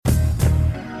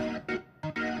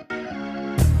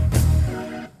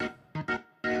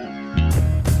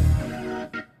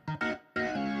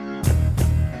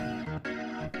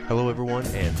Hello, everyone,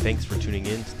 and thanks for tuning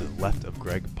in to the Left of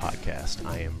Greg podcast.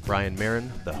 I am Brian Marin,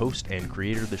 the host and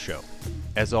creator of the show.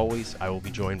 As always, I will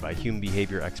be joined by human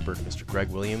behavior expert Mr. Greg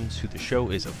Williams, who the show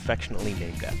is affectionately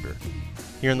named after.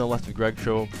 Here on the Left of Greg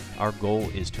show, our goal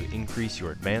is to increase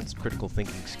your advanced critical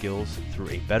thinking skills through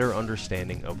a better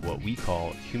understanding of what we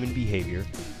call human behavior,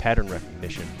 pattern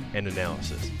recognition, and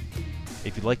analysis.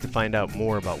 If you'd like to find out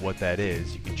more about what that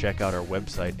is, you can check out our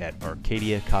website at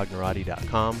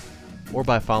arcadiacognerati.com or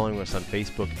by following us on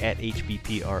Facebook at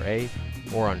HBPRA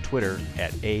or on Twitter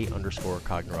at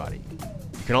 @A_Cognerati.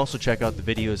 You can also check out the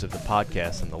videos of the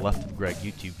podcast on the Left of Greg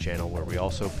YouTube channel, where we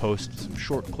also post some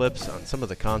short clips on some of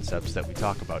the concepts that we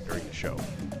talk about during the show.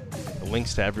 The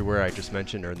links to everywhere I just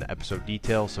mentioned are in the episode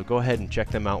details, so go ahead and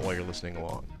check them out while you're listening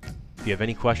along. If you have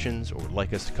any questions or would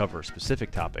like us to cover a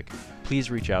specific topic,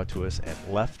 please reach out to us at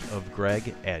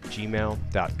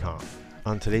leftofgreg@gmail.com.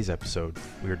 On today's episode,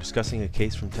 we are discussing a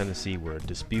case from Tennessee where a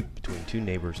dispute between two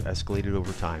neighbors escalated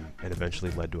over time and eventually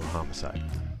led to a homicide.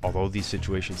 Although these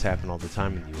situations happen all the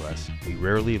time in the U.S., we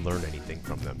rarely learn anything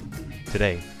from them.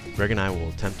 Today, Greg and I will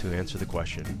attempt to answer the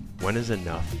question, when is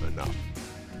enough enough?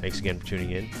 Thanks again for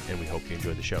tuning in, and we hope you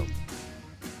enjoy the show.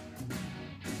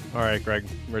 All right, Greg,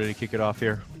 ready to kick it off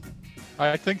here?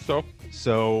 I think so.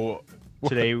 So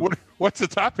today... What's the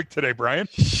topic today, Brian?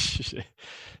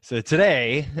 So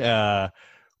today,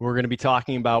 we're going to be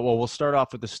talking about, well, we'll start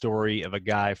off with the story of a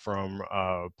guy from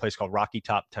a place called Rocky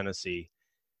Top, Tennessee.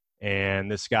 And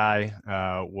this guy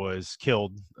was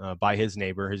killed by his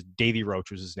neighbor. Davy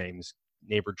Roach was his name. His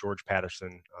neighbor, George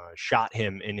Patterson, shot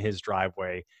him in his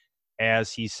driveway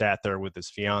as he sat there with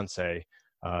his fiance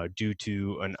due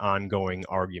to an ongoing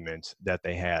argument that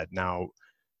they had. Now,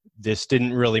 this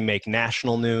didn't really make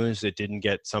national news. It didn't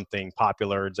get something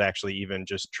popular. It's actually even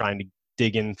just trying to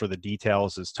dig in for the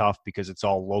details is tough because it's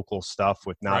all local stuff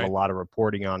with not a lot of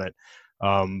reporting on it.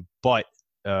 But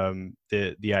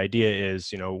the idea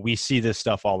is, we see this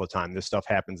stuff all the time. This stuff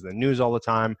happens in the news all the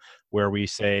time where we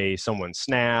say someone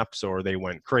snaps or they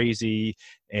went crazy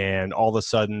and all of a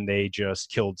sudden they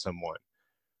just killed someone.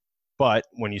 But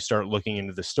when you start looking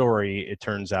into the story, it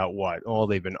turns out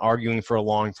they've been arguing for a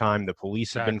long time. The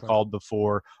police have been called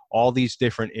before. All these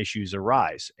different issues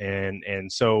arise.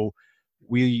 And so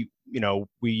we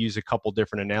use a couple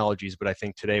different analogies, but I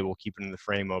think today we'll keep it in the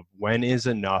frame of when is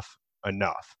enough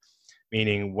enough?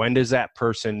 Meaning, when does that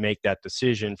person make that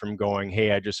decision from going,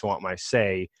 hey, I just want my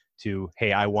say, to,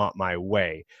 hey, I want my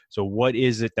way? So what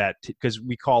is it that, because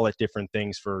we call it different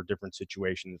things for different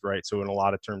situations, right? So in a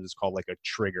lot of terms, it's called like a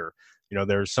trigger.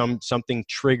 There's something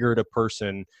triggered a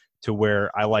person to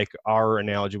where, I like our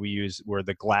analogy we use, where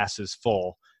the glass is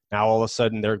full. Now, all of a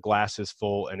sudden, their glass is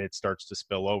full and it starts to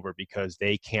spill over because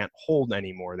they can't hold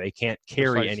anymore. They can't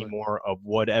carry anymore of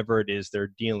whatever it is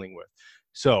they're dealing with.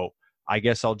 So I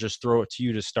guess I'll just throw it to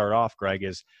you to start off, Greg,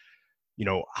 is,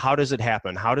 how does it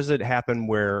happen? How does it happen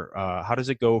where, how does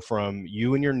it go from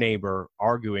you and your neighbor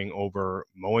arguing over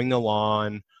mowing the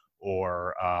lawn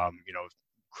or,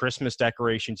 Christmas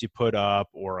decorations you put up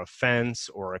or a fence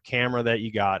or a camera that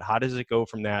you got? How does it go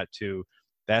from that to,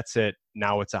 that's it,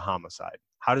 now it's a homicide?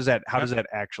 How does that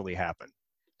actually happen?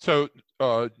 So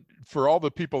for all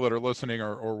the people that are listening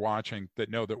or watching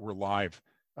that know that we're live,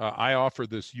 I offer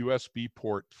this USB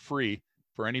port free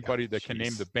for anybody that can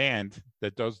name the band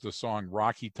that does the song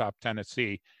Rocky Top,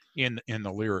 Tennessee in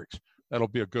the lyrics. That'll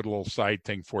be a good little side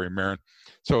thing for you, Marin.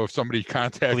 So if somebody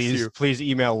contacts you, please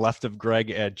email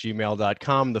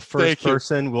leftofgreg@gmail.com. The first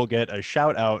person will get a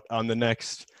shout out on the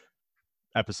next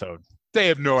episode. They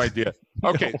have no idea.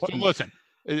 Okay, so listen,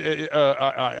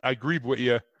 I grieve with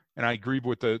you, and I grieve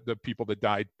with the people that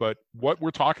died. But what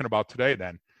we're talking about today,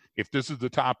 then, if this is the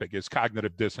topic, is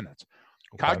cognitive dissonance.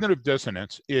 Okay. Cognitive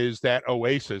dissonance is that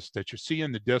oasis that you see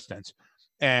in the distance,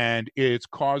 and it's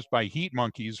caused by heat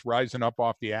monkeys rising up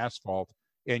off the asphalt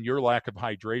and your lack of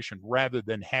hydration rather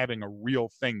than having a real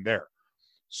thing there.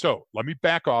 So let me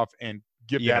back off and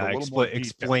give that a little more detail.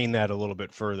 Explain that a little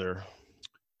bit further.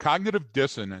 Cognitive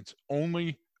dissonance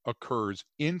only occurs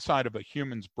inside of a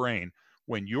human's brain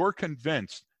when you're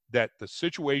convinced that the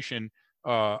situation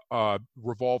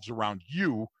revolves around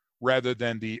you rather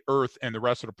than the Earth and the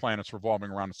rest of the planets revolving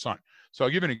around the sun. So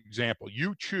I'll give you an example.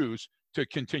 You choose to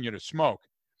continue to smoke,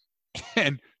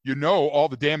 and all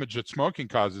the damage that smoking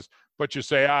causes, but you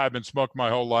say, I've been smoking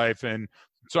my whole life and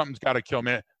something's got to kill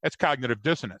me. That's cognitive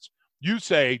dissonance. You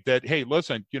say that, hey,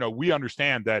 listen, we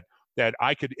understand that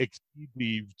I could exceed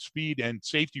the speed and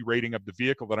safety rating of the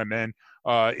vehicle that I'm in,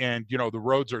 and the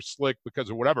roads are slick because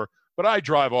of whatever, but I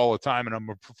drive all the time and I'm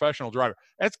a professional driver.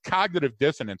 That's cognitive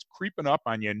dissonance creeping up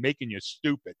on you and making you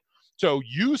stupid. So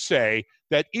you say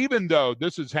that even though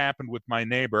this has happened with my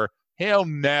neighbor, he'll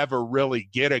never really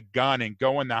get a gun and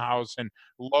go in the house and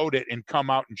load it and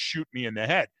come out and shoot me in the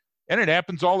head. And it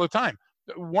happens all the time.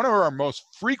 One of our most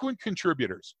frequent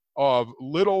contributors of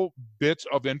little bits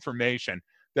of information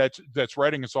that's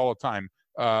writing us all the time,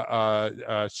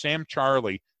 Sam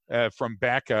Charlie, from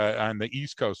back on the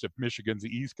East Coast, if Michigan's the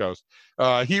East Coast.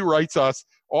 He writes us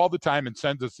all the time and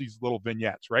sends us these little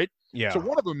vignettes, right? Yeah. So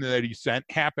one of them that he sent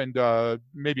happened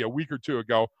maybe a week or two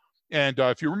ago. And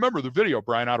if you remember the video,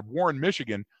 Brian, out of Warren,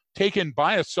 Michigan, taken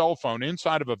by a cell phone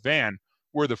inside of a van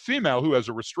where the female who has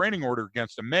a restraining order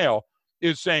against a male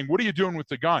is saying, what are you doing with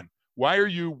the gun? Why are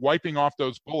you wiping off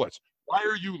those bullets? Why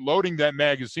are you loading that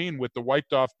magazine with the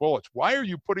wiped off bullets? Why are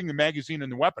you putting the magazine in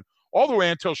the weapon? All the way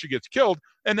until she gets killed.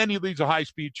 And then he leads a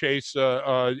high-speed chase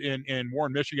in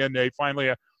Warren, Michigan. They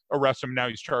finally arrest him. Now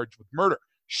he's charged with murder.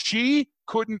 She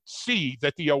couldn't see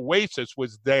that the Oasis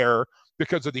was there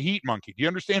because of the heat monkey. Do you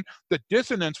understand? The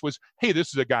dissonance was, hey, this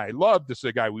is a guy I love. This is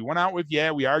a guy we went out with.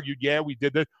 Yeah, we argued. Yeah, we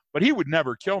did this. But he would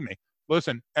never kill me.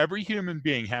 Listen, every human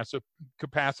being has a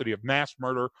capacity of mass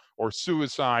murder or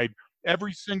suicide.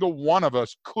 Every single one of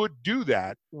us could do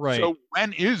that. Right. So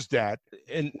when is that?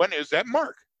 And when is that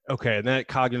mark? Okay, and that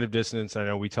cognitive dissonance, I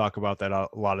know we talk about that a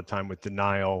lot of time with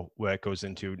denial, where it goes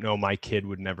into, no, my kid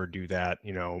would never do that.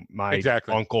 You know, my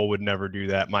uncle would never do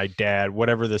that. My dad,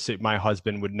 whatever my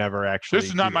husband would never actually. This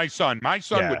is not my son. My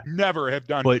son would never have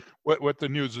done what the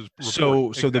news is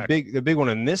reporting. So the big one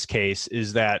in this case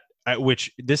is that,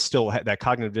 which this still that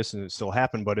cognitive dissonance still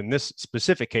happened, but in this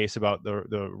specific case about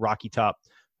the Rocky Top,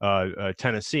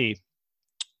 Tennessee,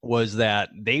 was that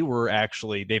they've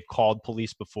called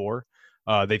police before.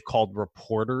 They've called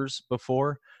reporters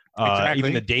before,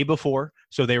 even the day before.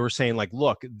 So they were saying, like,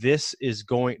 look, this is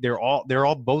going, they're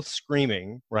all both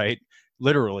screaming, right?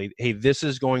 Literally, hey, this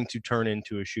is going to turn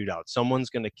into a shootout. Someone's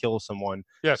going to kill someone.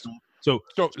 Yes. So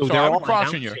they're all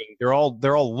caution you. They're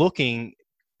all looking.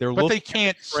 But they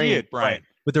can't see it, Brian. Right?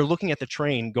 But they're looking at the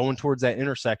train going towards that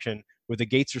intersection where the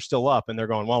gates are still up, and they're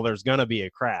going, well, there's going to be a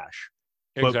crash.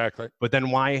 Exactly. But then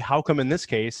how come in this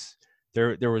case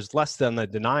there was less than the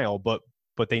denial, but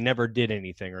they never did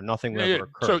anything or nothing ever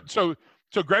occurred? So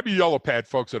grab your yellow pad,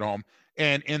 folks at home,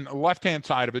 and in the left-hand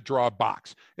side of it, draw a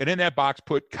box. And in that box,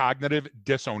 put cognitive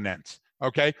dissonance.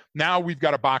 Okay? Now we've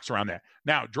got a box around that.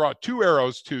 Now draw two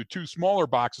arrows to two smaller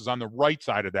boxes on the right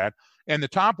side of that. And the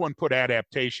top one put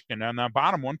adaptation, and the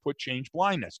bottom one put change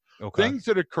blindness. Okay. Things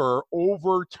that occur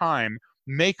over time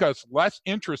make us less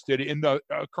interested in the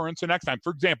occurrence the next time.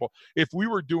 For example, if we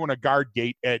were doing a guard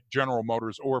gate at General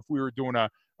Motors, or if we were doing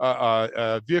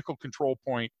a vehicle control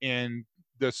point in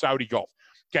the Saudi Gulf,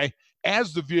 okay,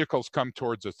 as the vehicles come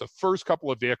towards us, the first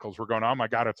couple of vehicles, we're going, oh my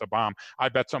God, it's a bomb. I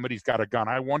bet somebody's got a gun.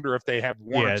 I wonder if they have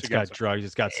warrants. Yeah, it's got drugs.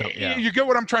 It's got something. Yeah. You get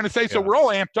what I'm trying to say? So we're all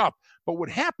amped up. But what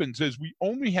happens is we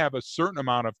only have a certain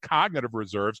amount of cognitive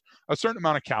reserves, a certain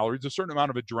amount of calories, a certain amount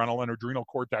of adrenaline. Adrenal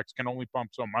cortex can only pump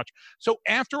so much. So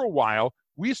after a while,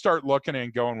 we start looking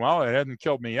and going, well, it hasn't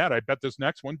killed me yet. I bet this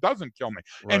next one doesn't kill me.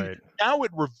 Right. And now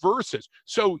it reverses.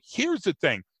 So here's the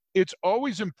thing. It's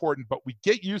always important, but we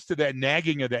get used to that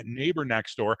nagging of that neighbor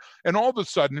next door. And all of a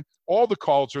sudden, all the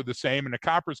calls are the same. And the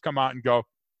coppers come out and go,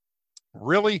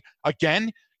 really?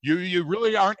 Again? You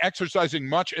really aren't exercising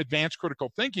much advanced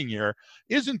critical thinking here.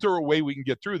 Isn't there a way we can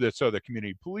get through this? So the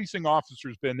community policing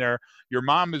officer's been there. Your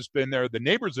mom has been there. The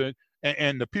neighbors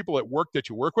and the people at work that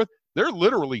you work with, they're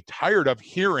literally tired of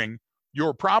hearing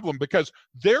your problem because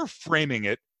they're framing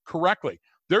it correctly.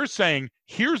 They're saying,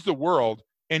 here's the world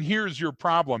and here's your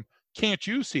problem. Can't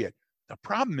you see it? The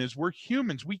problem is we're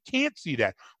humans. We can't see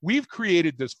that. We've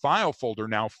created this file folder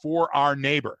now for our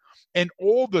neighbor. And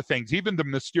all the things, even the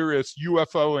mysterious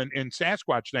UFO and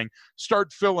Sasquatch thing,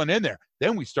 start filling in there.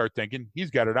 Then we start thinking, he's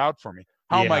got it out for me.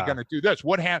 How am I going to do this?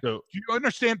 What happened? Do you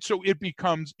understand? So it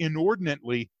becomes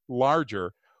inordinately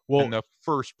larger than the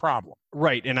first problem.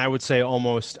 Right. And I would say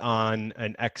almost on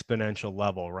an exponential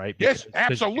level, right? Yes,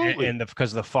 absolutely. And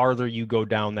because the farther you go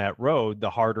down that road, the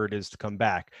harder it is to come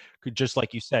back. Just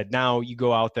like you said, now you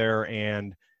go out there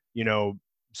and, you know,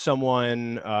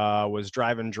 someone was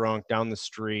driving drunk down the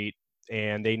street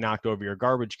and they knocked over your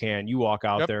garbage can. You walk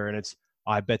out there and it's,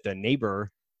 I bet the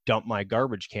neighbor dumped my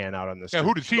garbage can out on the street. Yeah,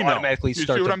 who does he know? Automatically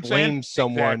start to blame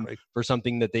someone for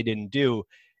something that they didn't do.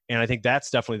 And I think that's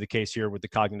definitely the case here with the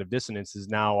cognitive dissonance is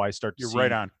now I start to see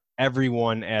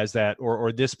everyone as that,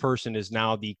 or this person is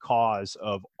now the cause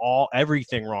of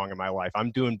everything wrong in my life.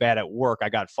 I'm doing bad at work. I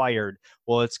got fired.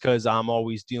 Well, it's because I'm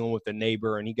always dealing with the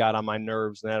neighbor and he got on my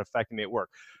nerves and that affected me at work.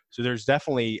 So there's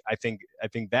definitely, I think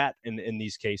that in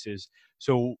these cases.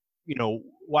 So, you know,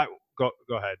 why go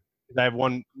ahead. I have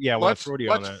one. Yeah, I want to throw to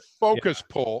you on that. Let's focus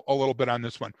pull a little bit on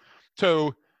this one.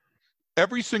 So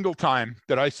every single time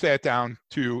that I sat down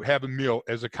to have a meal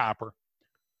as a copper,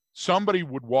 somebody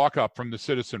would walk up from the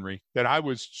citizenry that I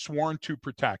was sworn to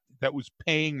protect, that was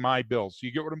paying my bills.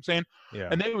 You get what I'm saying? Yeah.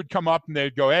 And they would come up and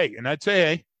they'd go, hey, and I'd say,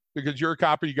 hey, because you're a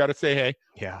copper, you got to say, hey.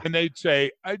 Yeah. And they'd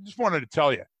say, I just wanted to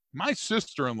tell you, my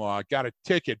sister-in-law got a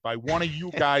ticket by one of you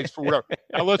guys for whatever.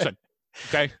 Now listen,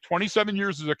 okay, 27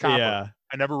 years as a copper. Yeah.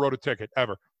 I never wrote a ticket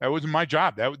ever. That wasn't my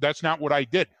job. That's not what I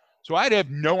did. So I'd have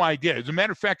no idea. As a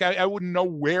matter of fact, I wouldn't know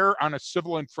where on a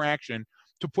civil infraction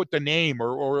to put the name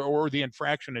or the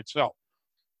infraction itself.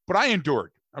 But I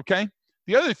endured, okay?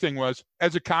 The other thing was,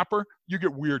 as a copper, you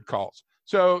get weird calls.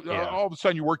 So all of a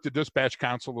sudden you work the dispatch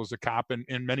council as a cop.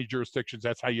 In many jurisdictions,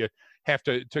 that's how you have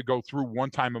to go through one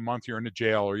time a month. You're in a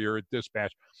jail or you're at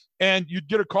dispatch. And you'd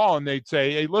get a call and they'd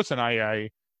say, hey, listen, I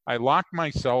locked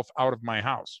myself out of my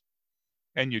house.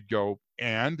 And you'd go,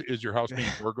 and is your house being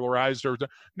burglarized? Or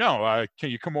no, can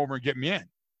you come over and get me in?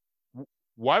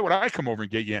 Why would I come over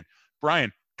and get you in?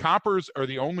 Brian, coppers are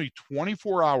the only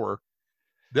 24-hour,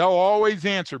 they'll always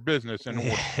answer business in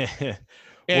order.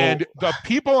 And the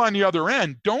people on the other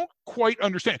end don't quite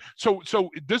understand. So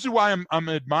this is why I'm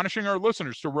admonishing our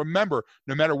listeners to remember,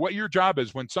 no matter what your job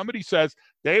is, when somebody says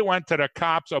they went to the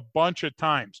cops a bunch of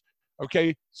times,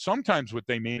 okay, sometimes what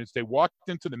they mean is they walked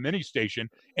into the mini station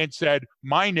and said,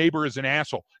 my neighbor is an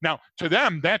asshole. Now, to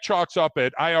them, that chalks up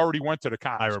at, I already went to the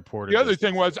cops. I reported. The other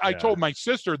thing was, I told my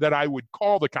sister that I would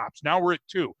call the cops. Now we're at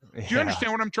 2. Do you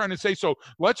understand what I'm trying to say? So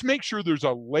let's make sure there's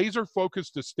a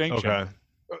laser-focused distinction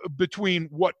between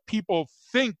what people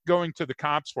think going to the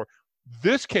cops for.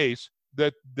 This case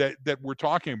that we're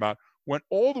talking about went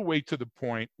all the way to the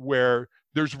point where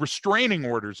there's restraining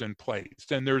orders in place,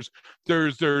 and there's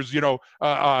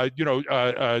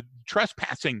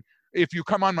trespassing if you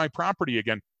come on my property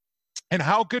again. And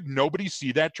how could nobody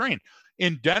see that train?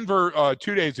 In Denver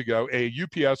 2 days ago, a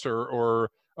UPS or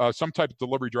some type of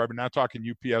delivery driver, not talking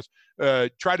UPS,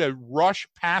 tried to rush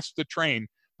past the train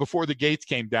before the gates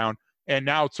came down, and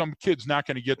now some kid's not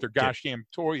going to get their gosh damn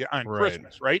toy on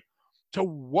Christmas, right? So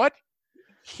what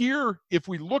here, if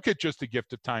we look at just the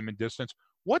gift of time and distance,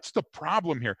 what's the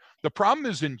problem here? The problem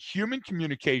is in human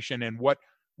communication and what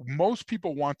most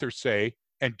people want their say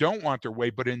and don't want their way.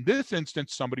 But in this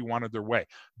instance, somebody wanted their way.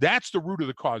 That's the root of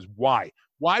the cause. Why?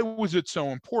 Why was it so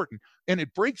important? And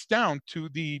it breaks down to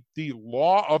the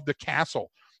law of the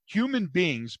castle. Human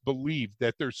beings believe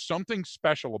that there's something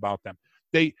special about them.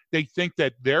 They think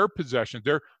that their possessions,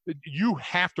 you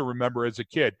have to remember as a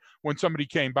kid when somebody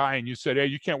came by and you said, hey,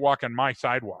 you can't walk on my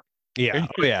sidewalk. Yeah.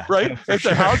 Right? At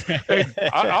the house. Hey,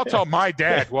 I'll tell my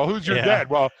dad. Well, who's your dad?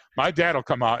 Well, my dad will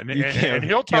come out and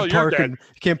he'll tell your dad. You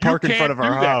can't park in front of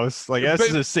our house. Like, this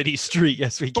is a city street.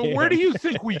 Yes, we can. But where do you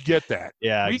think we get that?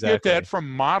 We get that from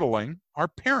modeling our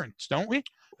parents, don't we?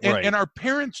 And our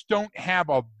parents don't have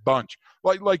a bunch.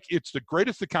 Like it's the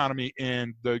greatest economy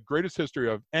in the greatest history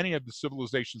of any of the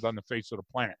civilizations on the face of the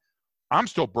planet. I'm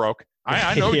still broke.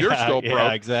 I know you're still broke.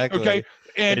 Yeah, exactly. Okay.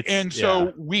 And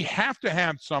so we have to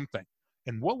have something.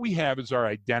 And what we have is our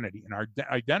identity. And our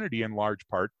identity in large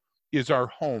part is our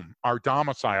home, our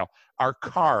domicile, our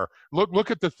car.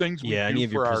 Look at the things we do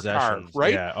for our car,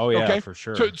 right? Yeah. Oh yeah, for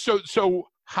sure. So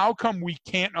how come we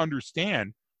can't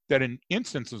understand that in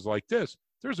instances like this,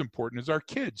 they're as important as our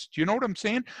kids? Do you know what I'm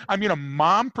saying? I mean, a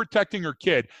mom protecting her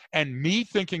kid and me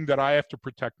thinking that I have to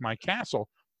protect my castle.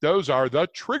 Those are the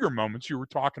trigger moments you were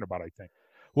talking about, I think.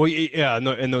 Well, yeah,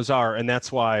 and those are, and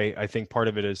that's why I think part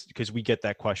of it is because we get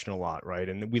that question a lot, right?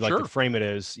 And we like to frame it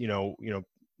as,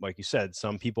 like you said,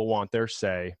 some people want their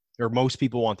say, or most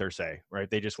people want their say, right?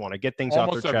 They just want to get things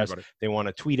off their chest. They want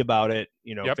to tweet about it,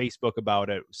 Facebook about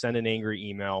it, send an angry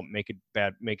email, make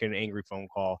an angry phone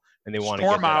call, and they want to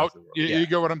storm out. You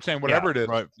get what I'm saying? Whatever it is,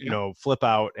 right? Flip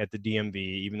out at the DMV,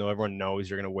 even though everyone knows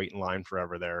you're going to wait in line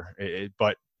forever there.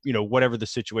 But whatever the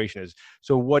situation is.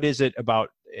 So what is it about,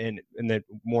 and then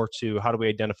more to how do we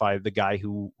identify the guy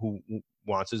who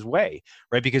wants his way,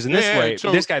 right? Because in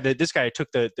this guy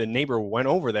took the neighbor went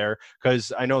over there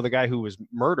because I know the guy who was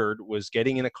murdered was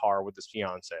getting in a car with his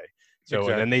fiance. So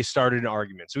and then they started an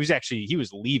argument. So he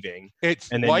was leaving.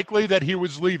 It's likely that he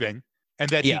was leaving and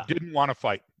that he didn't want to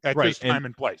fight at this time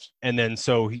and place. And then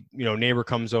so he, neighbor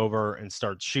comes over and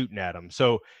starts shooting at him.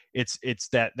 So it's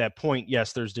that point.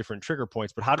 Yes, there's different trigger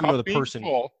points, but how do we know the person?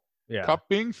 Cup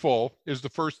being full is the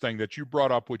first thing that you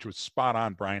brought up, which was spot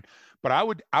on, Brian. But I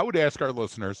would ask our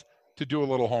listeners to do a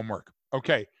little homework.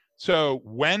 Okay, so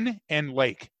Wen and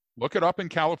Lake, look it up in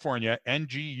California,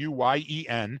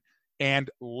 Nguyen and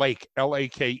Lake,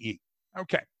 Lake.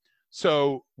 Okay,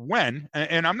 So and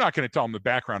I'm not going to tell them the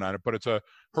background on it, but it's a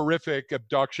horrific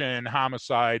abduction,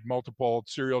 homicide, multiple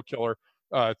serial killer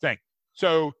thing.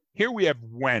 So here we have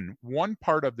Wen, one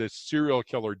part of this serial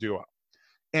killer duo.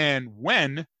 And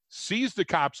Wen sees the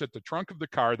cops at the trunk of the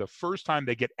car the first time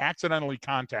they get accidentally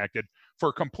contacted for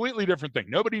a completely different thing.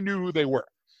 Nobody knew who they were.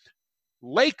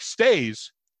 Lake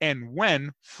stays, and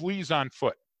Wen flees on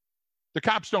foot. The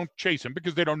cops don't chase him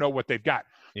because they don't know what they've got.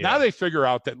 Yeah. Now they figure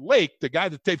out that Lake, the guy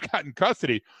that they've got in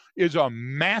custody, is a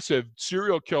massive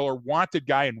serial killer, wanted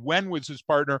guy, and Wen was his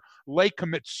partner. Lake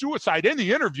commits suicide in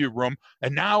the interview room,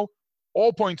 and now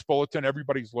all points bulletin,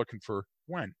 everybody's looking for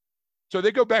Wen. So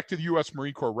they go back to the U.S.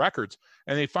 Marine Corps records,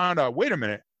 and they found out, wait a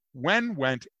minute, Wen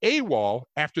went AWOL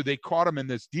after they caught him in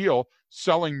this deal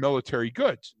selling military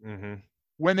goods. Mm-hmm.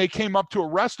 When they came up to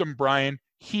arrest him, Brian,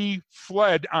 he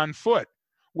fled on foot.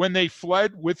 When they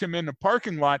fled with him in the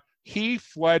parking lot, he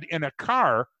fled in a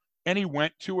car, and he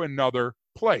went to another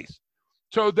place.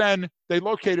 So then they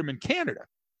locate him in Canada,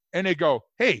 and they go,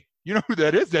 hey, you know who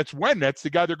that is? That's Wen. That's the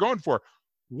guy they're going for.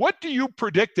 What do you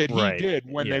predict that he did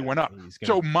when they went up?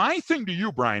 So my thing to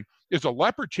you, Brian, is a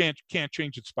leopard can't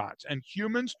change its spots, and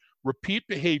humans repeat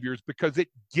behaviors because it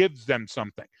gives them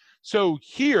something. So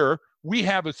here we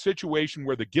have a situation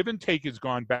where the give and take has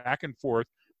gone back and forth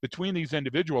between these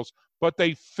individuals, but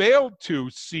they failed to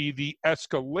see the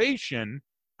escalation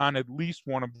on at least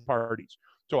one of the parties.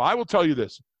 So I will tell you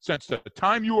this, since the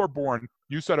time you are born,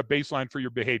 you set a baseline for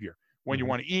your behavior. When you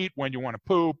want to eat, when you want to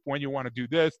poop, when you want to do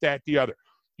this, that, the other.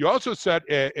 You also set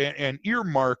an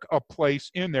earmark, a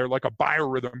place in there, like a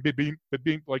biorhythm, beep, beep, beep,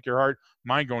 beep, like your heart,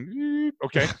 mine going, beep,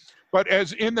 okay. But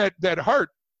as in that heart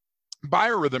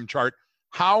biorhythm chart,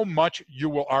 how much you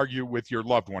will argue with your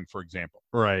loved one, for example.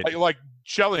 Right. Like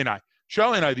Shelly and I,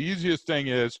 the easiest thing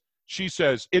is she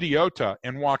says idiota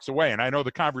and walks away. And I know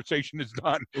the conversation is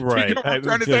done. Right. You know what I'm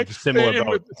trying to say?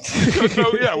 Similar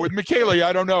with Michaela,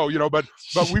 I don't know, but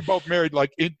we both married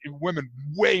like women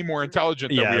way more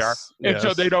intelligent than we are. And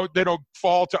so they don't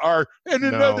fall to our, and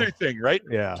another thing, right?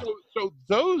 Yeah. So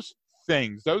those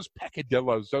things, those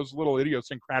peccadillos, those little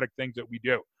idiosyncratic things that we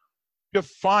do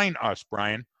define us,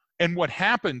 Brian. And what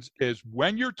happens is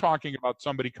when you're talking about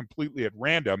somebody completely at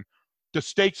random, the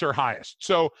stakes are highest.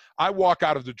 So I walk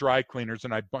out of the dry cleaners,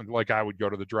 and I would go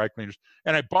to the dry cleaners,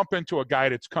 and I bump into a guy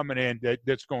that's coming in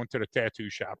that's going to the tattoo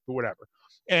shop or whatever.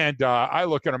 And I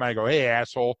look at him, and I go, hey,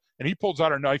 asshole. And he pulls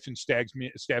out a knife and stabs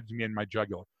me in my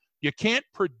jugular. You can't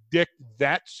predict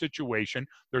that situation.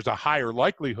 There's a higher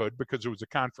likelihood because it was a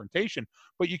confrontation,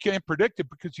 but you can't predict it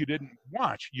because you didn't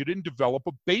watch. You didn't develop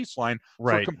a baseline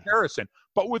for comparison.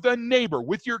 But with a neighbor,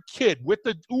 with your kid, with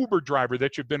the Uber driver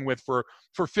that you've been with for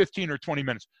 15 or 20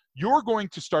 minutes, you're going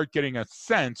to start getting a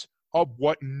sense of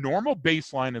what normal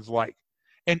baseline is like.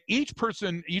 And each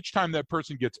time that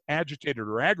person gets agitated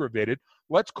or aggravated,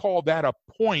 let's call that a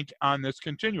point on this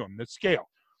continuum, this scale.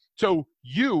 So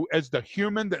you, as the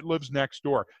human that lives next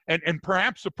door, and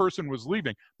perhaps the person was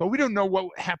leaving, but we don't know what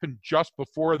happened just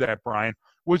before that, Brian.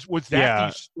 Was that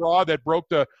the straw that broke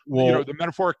the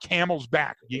metaphoric camel's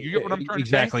back? You get what I'm trying to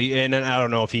say? Exactly. And I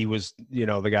don't know if he was,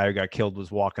 the guy who got killed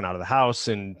was walking out of the house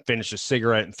and finished a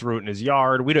cigarette and threw it in his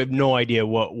yard. We have no idea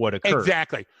what occurred.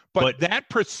 Exactly. But that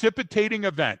precipitating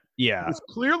event was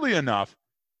clearly enough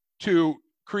to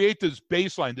create this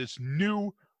baseline, this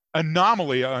new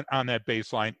anomaly on that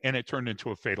baseline, and it turned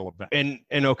into a fatal event.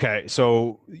 And okay,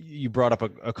 so you brought up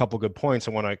a couple good points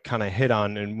I want to kind of hit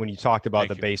on, and when you talked about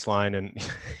baseline and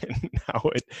how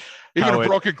it a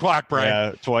broken clock, Brian.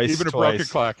 Yeah, twice a broken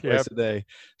clock, twice a day.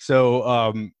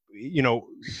 So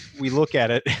we look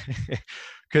at it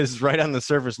because right on the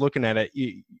surface, looking at it,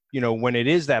 when it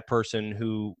is that person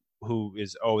who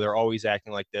is they're always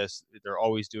acting like this, they're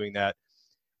always doing that.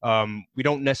 We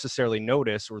don't necessarily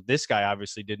notice, or this guy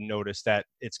obviously didn't notice, that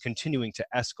it's continuing to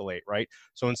escalate, right?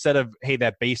 So instead of, hey,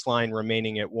 that baseline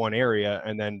remaining at one area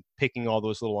and then picking all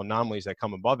those little anomalies that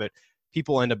come above it,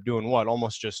 people end up doing what?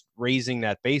 Almost just raising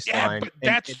that baseline.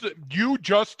 Yeah, but you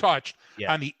just touched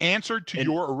on the answer to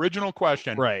your original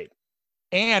question. Right.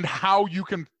 And how you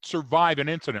can survive an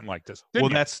incident like this.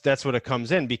 That's what it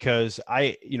comes in, because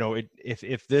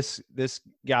if this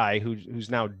guy who's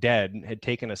now dead had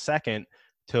taken a second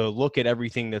to look at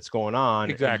everything that's going on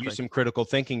and use some critical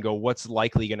thinking, go, what's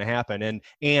likely going to happen?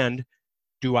 And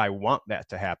do I want that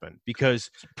to happen? Because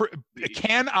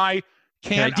can I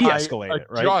de-escalate it,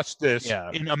 right? Adjust this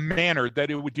in a manner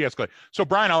that it would de-escalate. So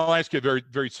Brian, I'll ask you a very,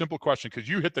 very simple question, because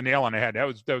you hit the nail on the head. That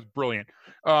was brilliant.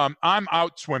 I'm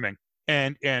out swimming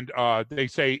and they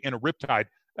say in a riptide,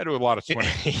 I do a lot of swimming.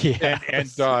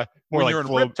 When you're in a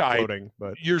riptide,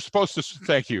 you're supposed to,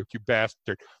 thank you, you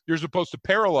bastard. You're supposed to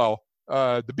parallel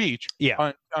the beach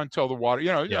until the water,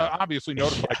 obviously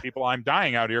notify people I'm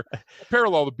dying out here,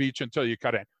 parallel the beach until you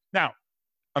cut in. Now,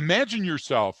 imagine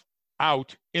yourself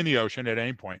out in the ocean at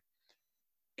any point.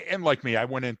 And like me, I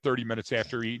went in 30 minutes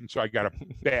after eating, so I got a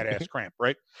badass cramp,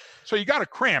 right? So you got a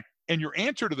cramp, and your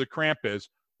answer to the cramp is,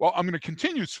 well, I'm going to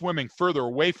continue swimming further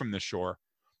away from the shore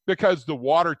because the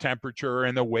water temperature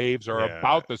and the waves are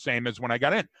about the same as when I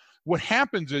got in. What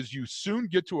happens is you soon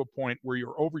get to a point where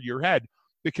you're over your head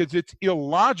because it's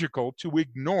illogical to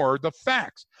ignore the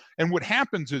facts. And what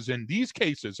happens is in these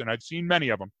cases, and I've seen many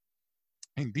of them,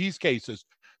 in these cases,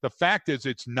 the fact is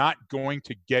it's not going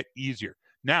to get easier.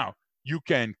 Now, you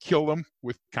can kill them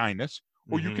with kindness,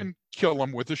 or you can kill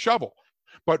them with a shovel.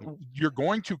 But you're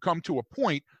going to come to a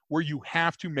point where you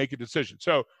have to make a decision.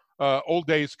 So old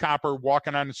days, copper,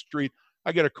 walking on the street,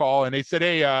 I get a call, and they said,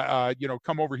 hey,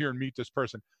 come over here and meet this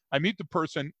person. I meet the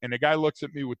person, and the guy looks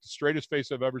at me with the straightest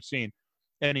face I've ever seen,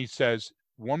 and he says,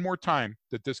 one more time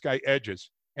that this guy edges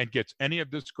and gets any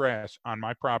of this grass on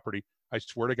my property, I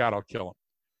swear to God, I'll kill him.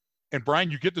 And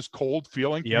Brian, you get this cold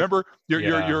feeling. Yep. Remember,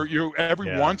 you're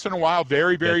every once in a while,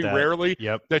 very, very rarely,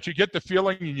 that you get the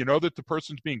feeling and you know that the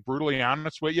person's being brutally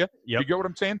honest with you. You get what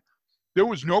I'm saying? There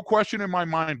was no question in my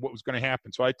mind what was going to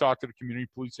happen. So I talked to the community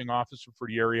policing officer for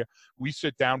the area. We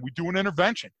sit down, we do an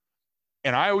intervention.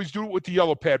 And I always do it with the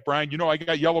yellow pad, Brian. You know, I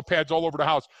got yellow pads all over the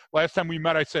house. Last time we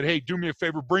met, I said, hey, do me a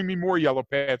favor, bring me more yellow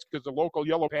pads, because the local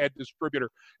yellow pad distributor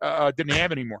didn't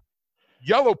have any more.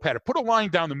 Yellow pad, put a line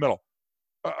down the middle.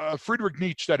 Friedrich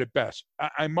Nietzsche said it best.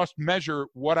 I must measure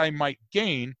what I might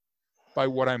gain by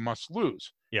what I must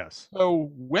lose. Yes.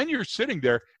 So when you're sitting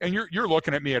there and you're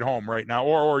looking at me at home right now,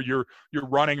 or you're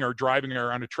running or driving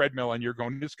or on a treadmill and you're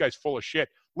going, this guy's full of shit.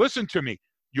 Listen to me.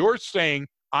 You're saying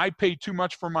I paid too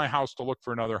much for my house to look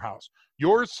for another house.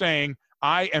 You're saying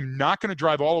I am not going to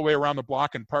drive all the way around the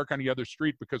block and park on the other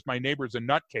street because my neighbor's a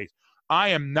nutcase. I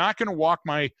am not going to walk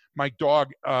my dog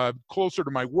closer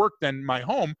to my work than my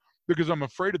home because I'm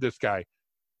afraid of this guy.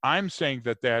 I'm saying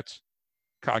that that's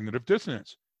cognitive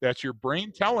dissonance. That's your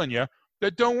brain telling you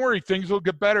that don't worry, things will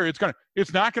get better.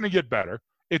 It's not going to get better.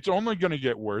 It's only going to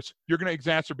get worse. You're going to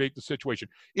exacerbate the situation.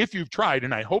 If you've tried,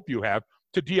 and I hope you have,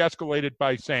 to de-escalate it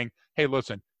by saying, hey,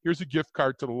 listen, here's a gift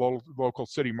card to the local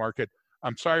city market.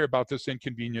 I'm sorry about this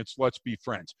inconvenience. Let's be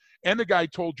friends. And the guy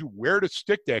told you where to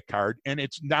stick that card, and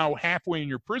it's now halfway in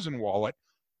your prison wallet.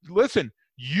 Listen,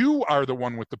 you are the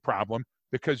one with the problem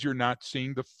because you're not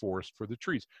seeing the forest for the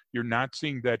trees. You're not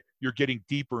seeing that you're getting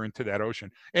deeper into that ocean.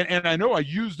 And I know I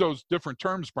use those different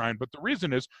terms, Brian, but the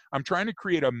reason is I'm trying to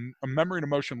create a memory and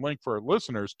emotion link for our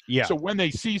listeners. Yeah. So when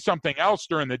they see something else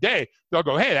during the day, they'll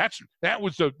go, hey, that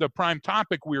was the prime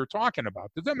topic we were talking about.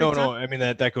 Does that make sense? No, I mean,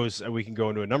 that goes, we can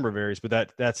go into a number of areas,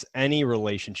 but that's any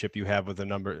relationship you have with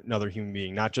another human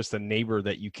being, not just a neighbor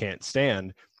that you can't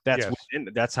stand. That's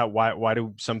why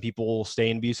do some people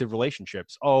stay in abusive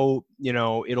relationships? Oh,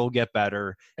 it'll get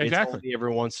better. Exactly. It's only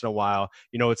every once in a while.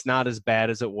 It's not as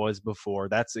bad as it was before.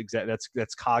 That's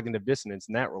cognitive dissonance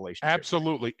in that relationship.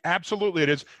 Absolutely it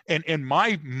is. And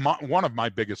my one of my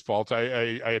biggest faults,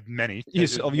 I have many. You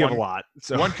have a lot.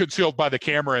 So. One concealed by the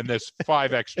camera in this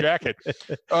 5X jacket,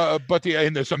 but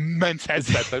in this immense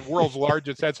headset, the world's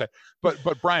largest headset. But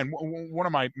Brian, one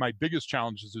of my biggest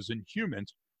challenges is in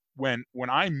humans. When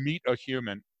I meet a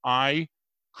human, I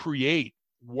create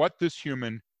what this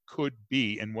human could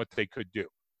be and what they could do,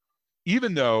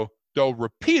 even though they'll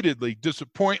repeatedly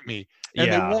disappoint me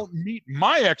and they won't meet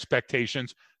my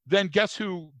expectations. Then guess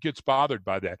who gets bothered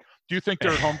by that? Do you think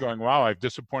they're at home going, wow, I've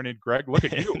disappointed Greg? Look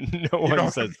at you. No one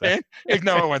says that.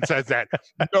 No one says that.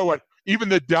 No one, even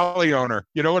the deli owner,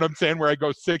 you know what I'm saying, where I go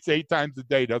 6-8 times a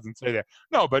day, doesn't say that.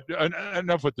 No, but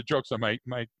enough with the jokes on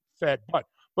my fat butt.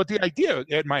 But the idea,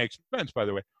 at my expense, by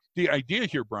the way, the idea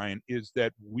here, Brian, is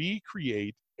that we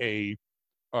create a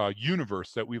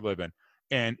universe that we live in.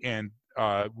 And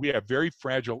we have very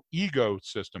fragile ego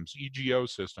systems, EGO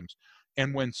systems.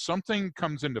 And when something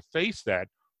comes into face that,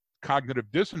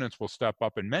 cognitive dissonance will step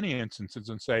up in many instances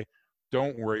and say,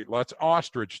 don't worry, let's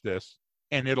ostrich this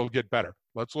and it'll get better.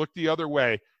 Let's look the other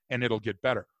way and it'll get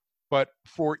better. But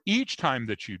for each time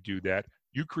that you do that,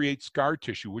 you create scar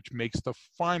tissue, which makes the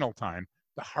final time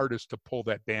the hardest to pull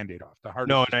that Band-Aid off.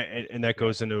 And that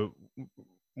goes into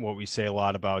what we say a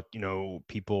lot about,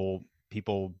 people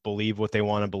believe what they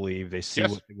want to believe. They see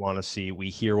what they want to see. We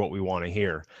hear what we want to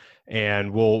hear.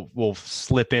 And we'll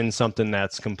slip in something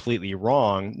that's completely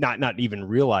wrong, not even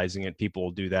realizing it. People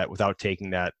will do that without taking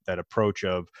that approach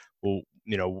of, well,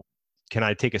 can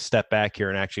I take a step back here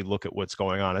and actually look at what's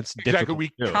going on? It's exactly. difficult We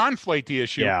to do. conflate the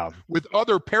issue with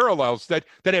other parallels that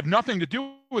have nothing to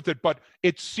do with it, but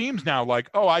it seems now like,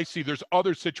 oh, I see, there's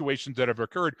other situations that have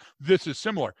occurred. This is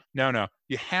similar. No,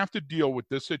 you have to deal with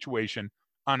this situation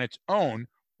on its own,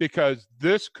 because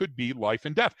this could be life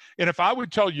and death. And if I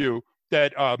would tell you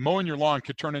that mowing your lawn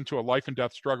could turn into a life and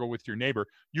death struggle with your neighbor,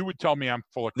 you would tell me I'm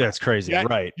full of crap. That's crazy,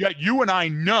 right? Yet you and I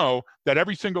know that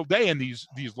every single day in these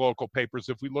local papers,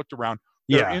 if we looked around,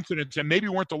 there are incidents, and maybe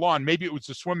it weren't the lawn, maybe it was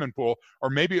the swimming pool, or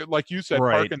maybe, like you said,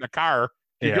 parking the car.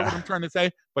 You get what I'm trying to say?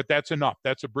 But that's enough.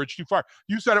 That's a bridge too far.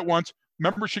 You said it once.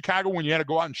 Remember Chicago when you had to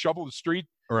go out and shovel the street?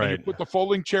 Right. And you put the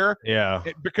folding chair? Yeah.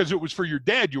 Because it was for your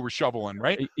dad you were shoveling,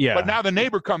 right? Yeah. But now the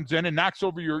neighbor comes in and knocks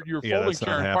over your folding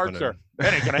chair and parks there.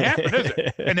 That ain't going to happen, is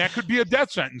it? And that could be a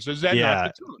death sentence. Is that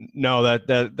not the truth? No,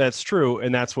 that's true.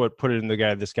 And that's what put it in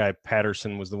this guy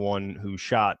Patterson was the one who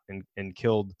shot and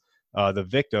killed the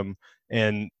victim.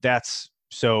 And that's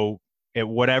so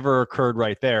whatever occurred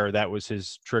right there, that was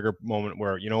his trigger moment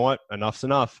where, you know what, enough's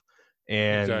enough.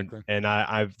 And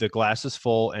I've the glass is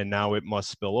full, and now it must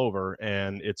spill over,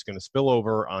 and it's going to spill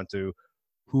over onto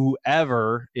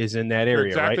whoever is in that area.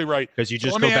 Exactly right. Because you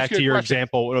just go back to your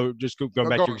example. Just go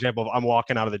back to your example of I'm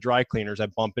walking out of the dry cleaners, I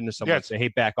bump into someone and say, "Hey,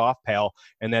 back off, pal,"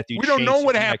 and that dude. We don't know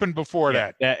what happened before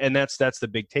that. And that's the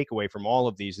big takeaway from all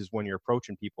of these is when you're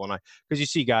approaching people, and because you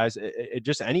see guys,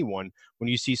 just anyone, when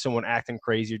you see someone acting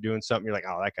crazy or doing something, you're like,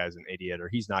 "Oh, that guy's an idiot," or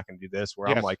 "He's not going to do this." Where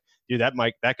I'm like, "Dude,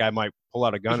 that guy might pull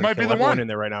out a gun and kill everyone in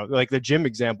there right now." Like the gym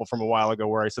example from a while ago,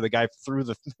 where I saw the guy threw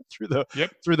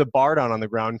the bar down on the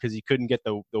ground because he couldn't get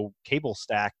the cable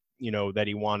stack, that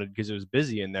he wanted because it was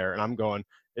busy in there. And I'm going,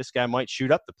 this guy might shoot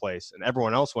up the place. And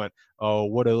everyone else went, oh,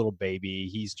 what a little baby.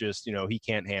 He's just, he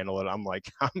can't handle it. I'm like,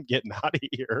 I'm getting out of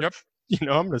here. Yep.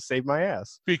 I'm going to save my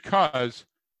ass. Because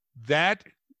that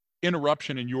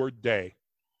interruption in your day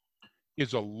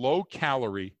is a low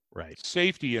calorie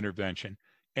safety intervention,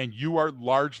 and you are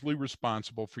largely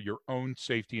responsible for your own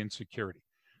safety and security.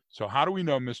 So how do we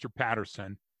know Mr.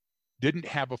 Patterson didn't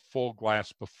have a full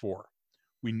glass before?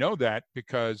 We know that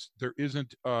because there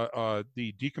isn't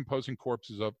the decomposing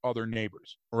corpses of other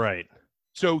neighbors. Right.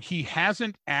 So he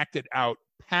hasn't acted out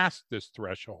past this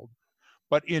threshold.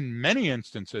 But in many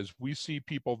instances, we see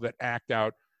people that act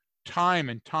out time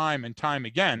and time and time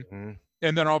again. Mm-hmm.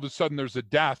 And then all of a sudden there's a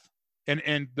death.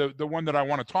 And the one that I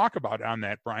want to talk about on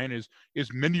that, Brian, is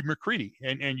Mindy McCready.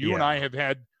 And you and I have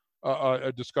had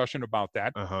a discussion about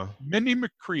that. Uh-huh. Mindy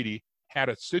McCready had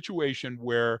a situation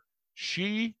where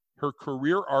her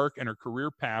career arc and her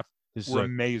career path were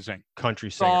amazing.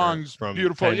 Country singer. Songs, from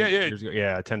beautiful.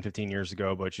 10, 15 years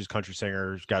ago, but she's country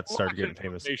singer, started getting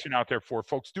famous. Out there for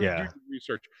folks. Do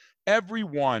research. Every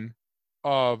one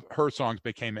of her songs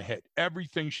became a hit.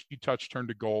 Everything she touched turned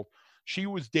to gold. She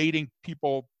was dating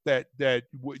people that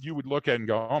you would look at and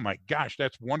go, oh my gosh,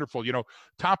 that's wonderful.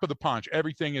 Top of the punch.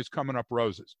 Everything is coming up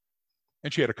roses.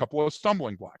 And she had a couple of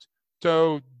stumbling blocks.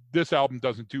 So this album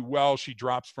doesn't do well. She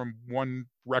drops from one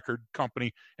record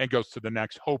company and goes to the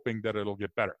next, hoping that it'll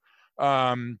get better.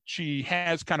 She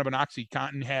has kind of an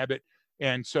OxyContin habit.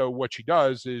 And so what she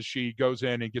does is she goes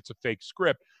in and gets a fake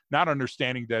script, not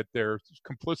understanding that they're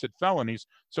complicit felonies.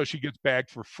 So she gets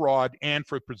bagged for fraud and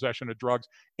for possession of drugs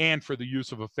and for the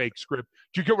use of a fake script.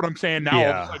 Do you get what I'm saying? Now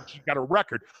all of a sudden she got a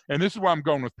record. And this is where I'm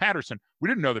going with Patterson. We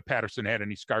didn't know that Patterson had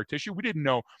any scar tissue. We didn't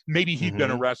know maybe he'd been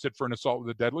arrested for an assault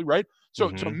with a deadly, right?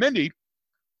 So so Mindy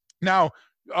now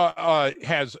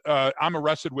I'm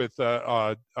arrested with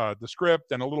the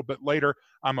script, and a little bit later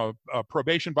I'm a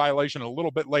probation violation. A little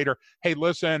bit later, hey,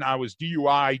 listen, I was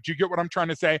DUI. Do you get what I'm trying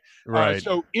to say? Right.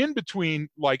 So in between,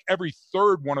 like every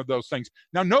third one of those things.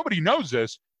 Now nobody knows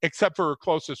this except for her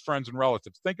closest friends and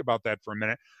relatives. Think about that for a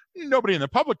minute. Nobody in the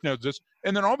public knows this,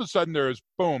 and then all of a sudden there is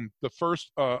boom, the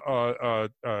first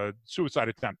suicide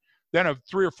attempt. Then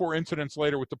 3 or 4 incidents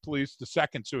later with the police, the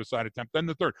second suicide attempt, then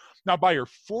the third. Now, by her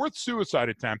fourth suicide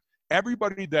attempt,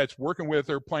 everybody that's working with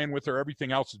her, playing with her,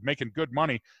 everything else is making good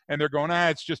money, and they're going,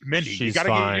 it's just Mindy. She's you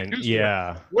fine. Get used to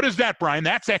her. What is that, Brian?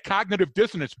 That's that cognitive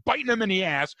dissonance biting them in the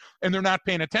ass, and they're not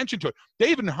paying attention to it. They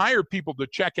even hire people to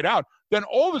check it out. Then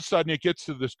all of a sudden it gets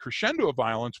to this crescendo of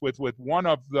violence with one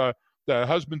of the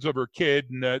husbands of her kid,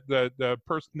 and the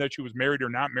person that she was married or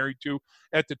not married to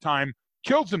at the time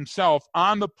kills himself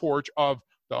on the porch of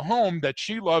the home that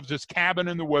she loves, this cabin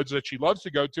in the woods that she loves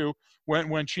to go to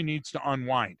when she needs to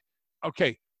unwind.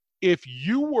 Okay, if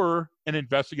you were an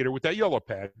investigator with that yellow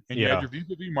pad and you had your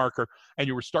vis-a-vis marker and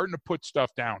you were starting to put stuff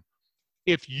down,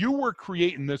 if you were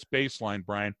creating this baseline,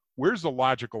 Brian, where's the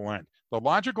logical end? The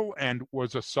logical end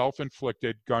was a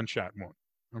self-inflicted gunshot wound,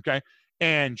 okay?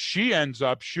 And she ends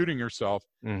up shooting herself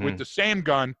with the same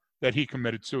gun that he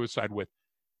committed suicide with.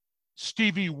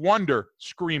 Stevie Wonder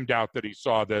screamed out that he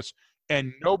saw this,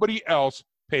 and nobody else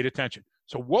paid attention.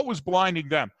 So what was blinding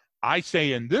them? I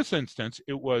say in this instance,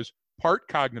 it was part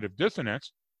cognitive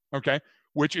dissonance, okay,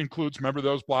 which includes, remember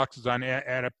those blocks on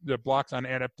the blocks on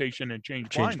adaptation and change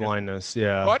blindness.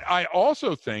 Yeah. But I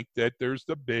also think that there's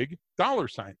the big dollar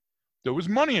sign. There was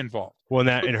money involved. Well,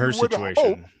 in her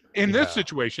situation. In this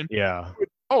situation, yeah, you would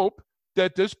hope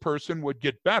that this person would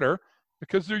get better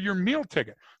because they're your meal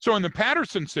ticket. So in the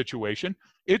Patterson situation,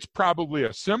 it's probably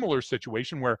a similar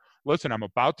situation where, listen, I'm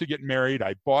about to get married.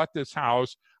 I bought this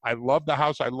house. I love the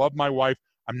house. I love my wife.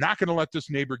 I'm not going to let this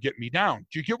neighbor get me down.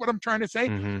 Do you get what I'm trying to say?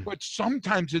 But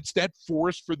sometimes it's that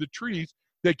forest for the trees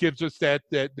that gives us that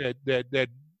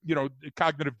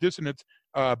cognitive dissonance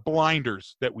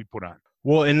blinders that we put on.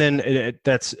 Well, and then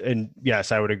and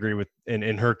yes, I would agree with,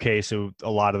 in her case, a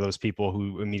lot of those people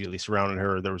who immediately surrounded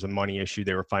her, there was a money issue.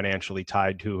 They were financially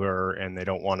tied to her, and they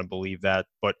don't want to believe that.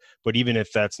 But even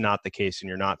if that's not the case and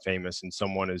you're not famous and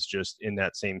someone is just in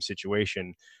that same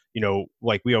situation,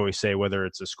 like we always say, whether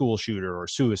it's a school shooter or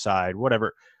suicide,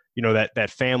 whatever, that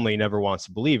family never wants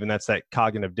to believe. And that's that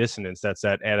cognitive dissonance. That's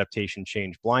that adaptation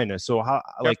change blindness. So I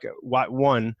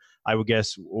would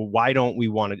guess, why don't we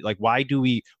want to, why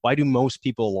do most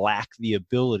people lack the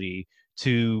ability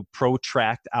to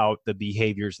protract out the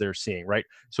behaviors they're seeing, right?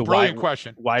 So brilliant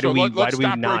question. Why do we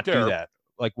not do that?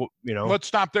 Let's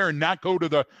stop there and not go to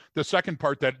the second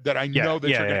part that I know that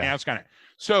you're going to ask on it.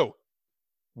 So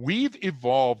we've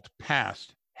evolved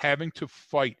past having to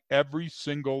fight every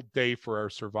single day for our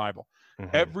survival.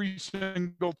 Every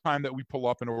single time that we pull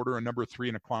up and order a number 3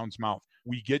 in a clown's mouth,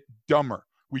 we get dumber.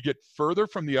 We get further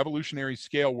from the evolutionary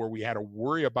scale where we had to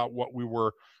worry about what we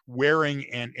were wearing.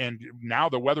 And now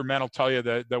the weatherman will tell you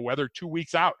the weather 2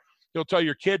 weeks out. He'll tell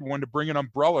your kid when to bring an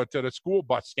umbrella to the school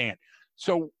bus stand.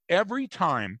 So every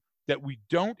time that we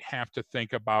don't have to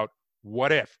think about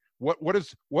what if,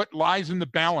 what lies in the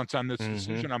balance on this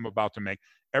decision I'm about to make,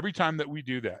 every time that we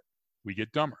do that, we get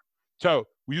dumber. So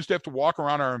we used to have to walk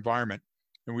around our environment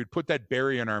and we'd put that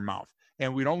berry in our mouth.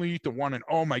 And we'd only eat the one, and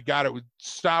oh my God, it was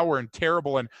sour and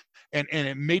terrible, and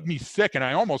it made me sick, and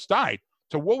I almost died.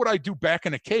 So what would I do back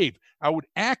in a cave? I would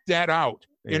act that out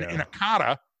in a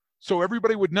kata, so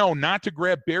everybody would know not to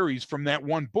grab berries from that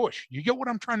one bush. You get what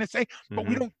I'm trying to say? But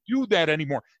we don't do that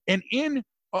anymore. And in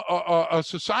a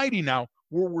society now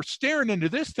where we're staring into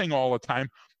this thing all the time,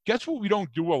 guess what we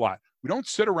don't do a lot? We don't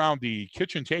sit around the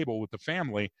kitchen table with the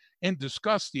family and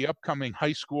discuss the upcoming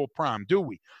high school prom, do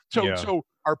we? So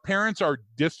our parents are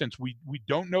distant. We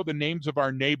don't know the names of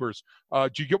our neighbors.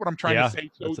 Do you get what I'm trying to say?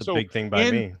 That's a big thing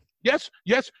by me. Yes.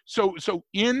 So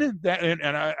in that,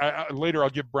 and I later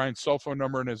I'll give Brian's cell phone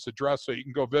number and his address so you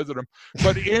can go visit him.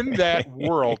 But in that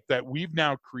world that we've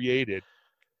now created,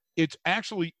 it's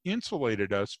actually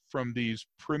insulated us from these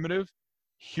primitive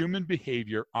human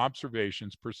behavior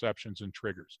observations, perceptions, and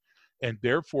triggers. And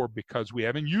therefore, because we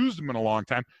haven't used them in a long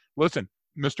time, listen,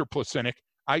 Mr. Placinic,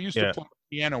 I used to play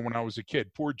piano when I was a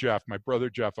kid. Poor Jeff, my brother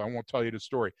Jeff, I won't tell you the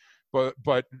story,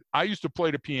 but I used to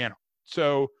play the piano.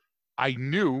 So I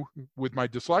knew with my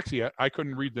dyslexia, I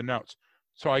couldn't read the notes.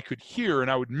 So I could hear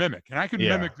and I would mimic, and I could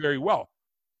mimic very well.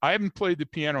 I haven't played the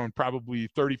piano in probably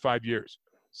 35 years.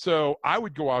 So I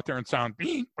would go out there and sound,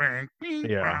 bing, bang, bing,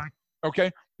 bang, okay?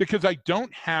 Because I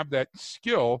don't have that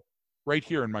skill right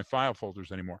here in my file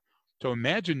folders anymore. So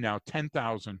imagine now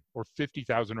 10,000 or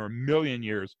 50,000 or 1,000,000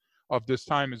 years of this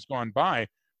time has gone by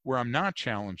where I'm not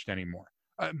challenged anymore.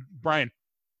 Brian,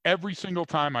 every single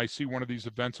time I see one of these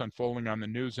events unfolding on the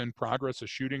news in progress, a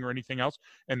shooting or anything else,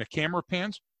 and the camera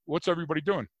pans, what's everybody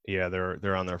doing? Yeah,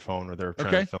 they're on their phone or they're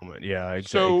trying to film it. Yeah,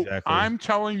 so exactly. I'm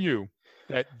telling you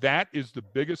that is the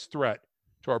biggest threat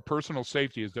to our personal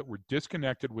safety, is that we're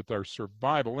disconnected with our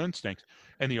survival instincts.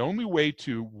 And the only way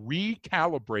to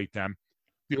recalibrate them,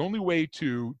 the only way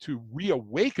to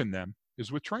reawaken them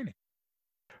is with training.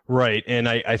 Right. And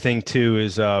I think too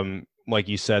is, like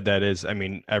you said, that is, I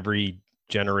mean, every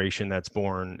generation that's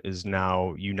born is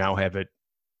now, you now have it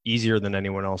easier than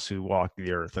anyone else who walked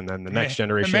the earth. And then the next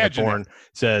generation that's born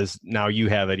says, now you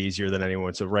have it easier than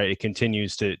anyone. So, right. It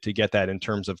continues to get that in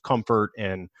terms of comfort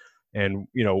and your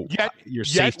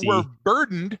safety. Yet we're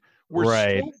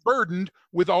still burdened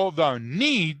with all the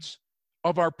needs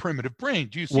of our primitive brain.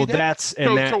 Do you see that?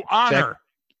 So honor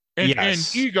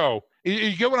and ego.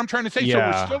 You get what I'm trying to say? Yeah. So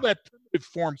we're still that primitive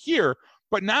form here,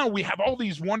 but now we have all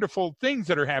these wonderful things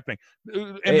that are happening.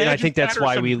 And I think that's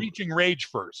why we reaching rage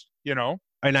first,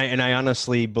 And I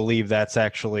honestly believe that's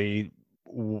actually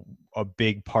a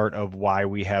big part of why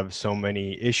we have so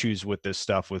many issues with this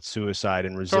stuff, with suicide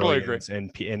and Totally agree.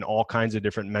 resilience and all kinds of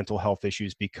different mental health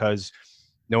issues, because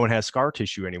no one has scar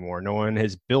tissue anymore. No one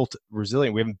has built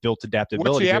resilient. We haven't built adaptability.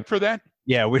 What's the app for that?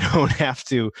 Yeah, we don't have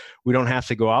to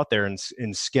go out there and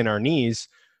skin our knees.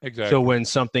 Exactly. So when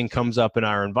something comes up in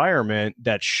our environment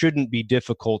that shouldn't be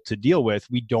difficult to deal with,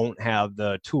 we don't have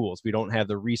the tools. We don't have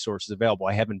the resources available.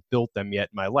 I haven't built them yet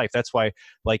in my life. That's why,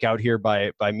 like out here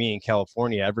by me in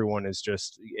California, everyone is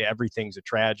just, everything's a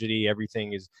tragedy.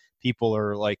 Everything is, people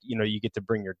are like, you get to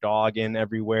bring your dog in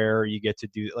everywhere. You get to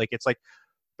do, like, it's like,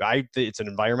 it's an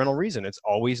environmental reason. It's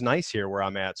always nice here where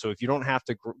I'm at. So if you don't have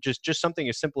to just something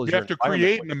as simple as you have to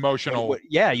create an emotional.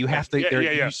 You have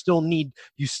to.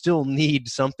 You still need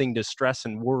something to stress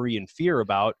and worry and fear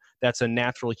about. That's a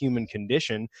natural human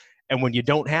condition. And when you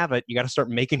don't have it, you got to start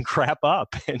making crap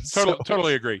up. And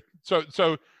totally agree. So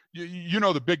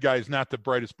the big guy is not the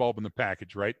brightest bulb in the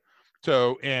package, right?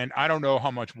 So, and I don't know how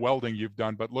much welding you've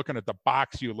done, but looking at the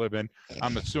box you live in,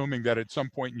 I'm assuming that at some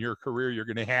point in your career, you're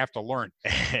going to have to learn.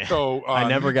 So I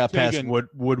never got past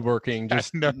woodworking. I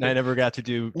never got to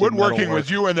do woodworking.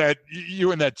 Was you in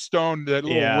that stone, that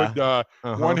little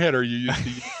wood one hitter you used to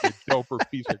use, a doper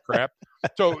piece of crap.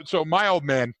 So my old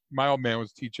man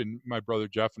was teaching my brother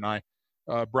Jeff and I.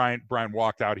 Brian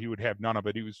walked out. He would have none of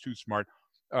it. He was too smart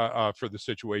for the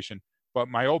situation. But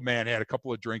my old man had a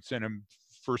couple of drinks in him.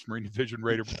 1st Marine Division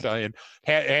Raider Battalion,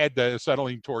 had the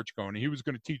acetylene torch going. He was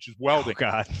going to teach us welding. Oh,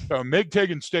 God. So MIG,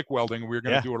 TIG, and stick welding. We were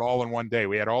going to do it all in one day.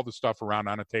 We had all the stuff around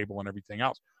on a table and everything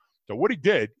else. So what he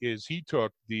did is he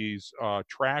took these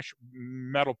trash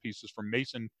metal pieces from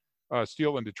Mason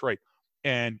Steel in Detroit,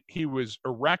 and he was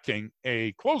erecting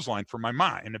a clothesline for my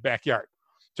ma in the backyard.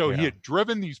 So he had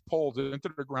driven these poles into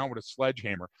the ground with a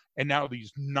sledgehammer, and now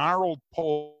these gnarled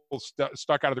poles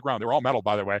stuck out of the ground. They're all metal,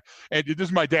 by the way. And this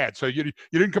is my dad. So you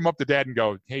didn't come up to Dad and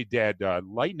go, "Hey, Dad,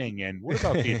 lightning, and what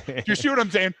about these?" Do you see what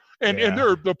I'm saying? And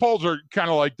the poles are kind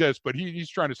of like this, but he's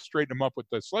trying to straighten them up with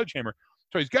the sledgehammer.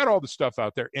 So he's got all the stuff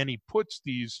out there, and he puts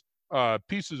these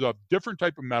pieces of different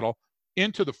type of metal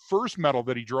into the first metal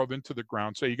that he drove into the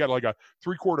ground. So you got like a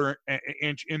 3/4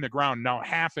 inch in the ground, now a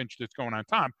 1/2 inch that's going on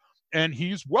top. And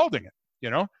he's welding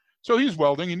it, So he's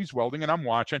welding, and I'm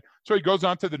watching. So he goes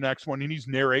on to the next one, and he's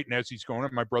narrating as he's going.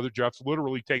 And my brother Jeff's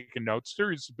literally taking notes,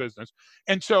 serious business.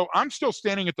 And so I'm still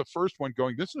standing at the first one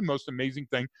going, this is the most amazing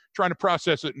thing, trying to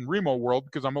process it in Remo world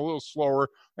because I'm a little slower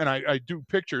and I do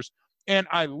pictures. And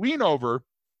I lean over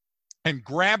and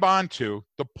grab onto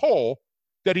the pole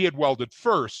that he had welded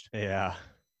first. Yeah.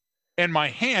 And my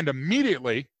hand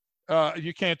immediately...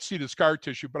 you can't see the scar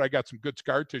tissue, but I got some good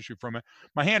scar tissue from it.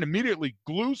 My hand immediately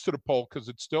glues to the pole because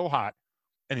it's still hot.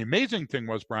 And the amazing thing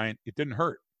was, Brian, it didn't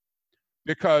hurt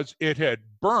because it had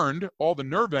burned all the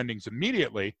nerve endings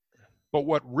immediately. But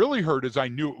what really hurt is I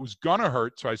knew it was going to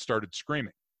hurt, so I started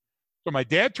screaming. So my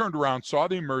dad turned around, saw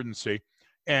the emergency,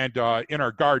 and in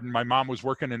our garden, my mom was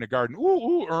working in the garden.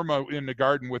 Ooh, Irma in the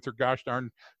garden with her gosh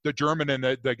darn, the German and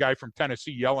the guy from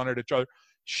Tennessee yelling at each other.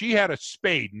 She had a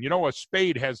spade, and a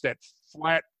spade has that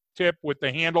flat tip with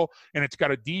the handle, and it's got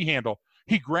a D handle.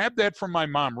 He grabbed that from my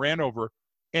mom, ran over,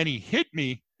 and he hit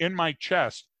me in my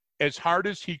chest as hard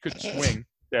as he could swing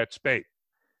that spade.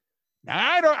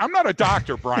 Now, I'm not a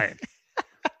doctor, Brian.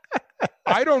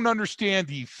 I don't understand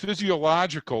the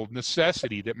physiological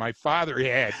necessity that my father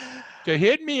had to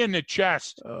hit me in the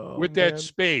chest with that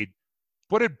spade,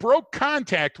 but it broke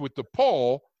contact with the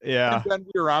pole. Yeah. And then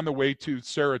we were on the way to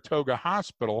Saratoga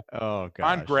Hospital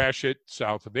on Gratiot,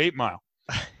 south of 8 Mile.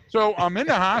 So I'm in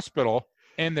the hospital,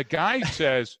 and the guy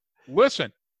says,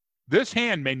 listen, this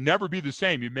hand may never be the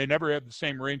same. You may never have the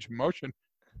same range of motion,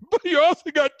 but you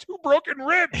also got 2 broken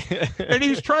ribs. And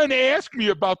he's trying to ask me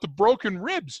about the broken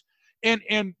ribs. And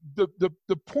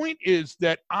the point is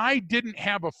that I didn't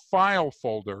have a file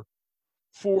folder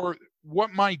for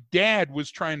what my dad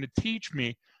was trying to teach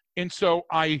me. And so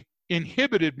I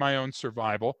inhibited my own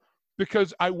survival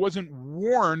because I wasn't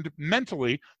warned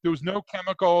mentally. There was no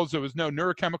chemicals. There was no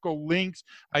neurochemical links.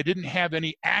 I didn't have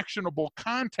any actionable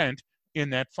content in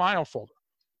that file folder.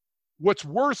 What's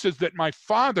worse is that my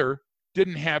father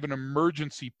didn't have an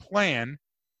emergency plan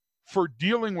for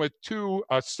dealing with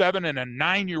a 7 and a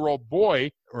 9-year-old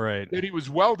boy that he was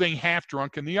welding half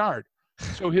drunk in the yard.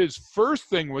 So his first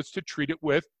thing was to treat it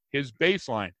with his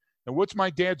baseline. And what's my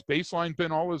dad's baseline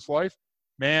been all his life?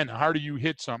 Man, the harder you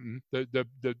hit something, the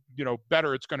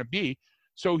better it's going to be.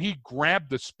 So he grabbed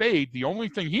the spade, the only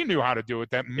thing he knew how to do at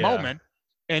that moment,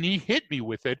 and he hit me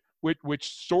with it,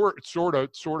 which sort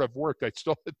of worked.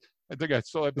 I think I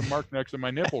still have the mark next to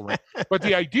my nipple ring. But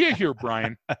the idea here,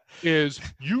 Brian, is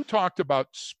you talked about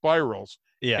spirals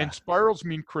Yeah. And spirals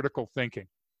mean critical thinking.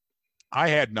 I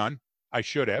had none. I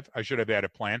should have. I should have had a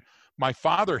plan. My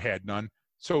father had none.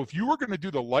 So if you were going to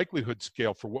do the likelihood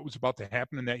scale for what was about to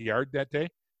happen in that yard that day,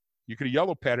 you could have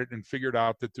yellow padded and figured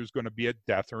out that there's going to be a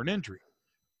death or an injury.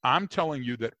 I'm telling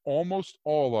you that almost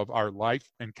all of our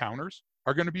life encounters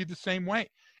are going to be the same way.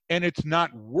 And it's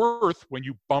not worth, when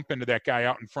you bump into that guy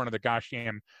out in front of the gosh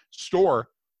damn store,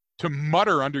 to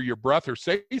mutter under your breath or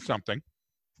say something,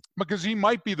 because he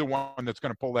might be the one that's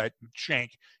going to pull that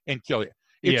shank and kill you.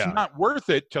 It's not worth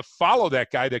it to follow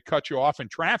that guy that cut you off in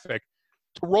traffic,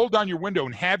 to roll down your window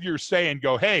and have your say and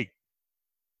go, hey,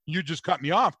 you just cut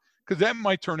me off, because that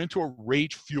might turn into a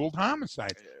rage-fueled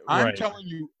homicide. I'm telling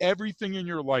you, everything in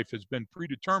your life has been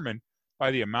predetermined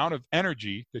by the amount of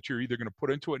energy that you're either going to put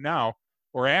into it now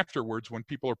or afterwards when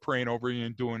people are praying over you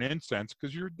and doing incense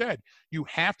because you're dead. You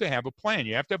have to have a plan.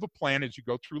 You have to have a plan as you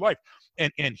go through life.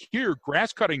 And here,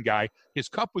 grass-cutting guy, his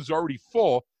cup was already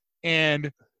full, and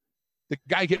the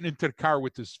guy getting into the car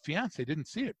with his fiance didn't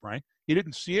see it, Brian. He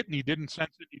didn't see it, and he didn't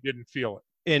sense it. He didn't feel it.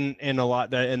 And a lot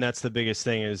that, and that's the biggest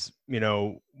thing is,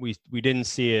 we didn't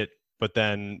see it, but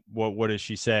then what does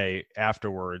she say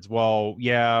afterwards? Well,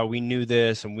 yeah, we knew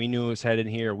this, and we knew it was headed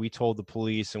here. We told the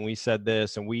police, and we said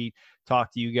this, and we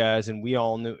talked to you guys, and we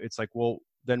all knew. It's like, well,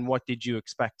 then what did you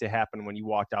expect to happen when you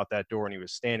walked out that door and he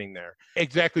was standing there?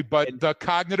 Exactly, but the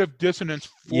cognitive dissonance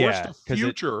forced a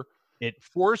future. It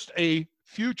forced a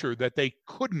future that they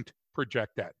couldn't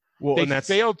project at. Well, they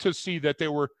failed to see that they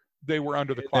were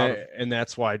under the cloud. And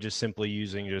that's why just simply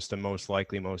using just the most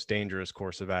likely, most dangerous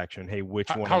course of action. Hey, which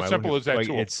one? How simple is that? Like,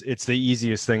 it's the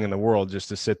easiest thing in the world just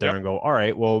to sit there and go, all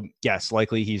right, well, yes,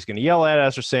 likely he's going to yell at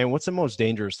us or saying, what's the most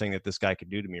dangerous thing that this guy could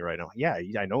do to me right now? Yeah,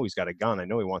 I know he's got a gun. I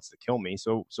know he wants to kill me.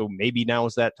 So maybe now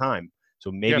is that time.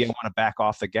 So maybe I want to back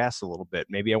off the gas a little bit.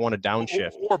 Maybe I want to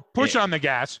downshift or push on the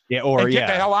gas. Yeah, or get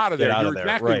the hell out of there. You're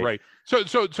exactly right.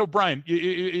 So Brian,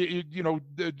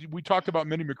 we talked about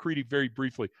Minnie McCready very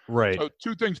briefly. Right. So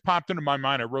two things popped into my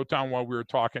mind. I wrote down while we were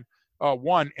talking.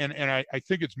 One, and I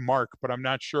think it's Mark, but I'm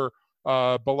not sure.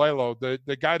 Balelo,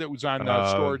 the guy that was on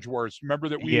Storage Wars. Remember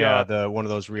that we the one of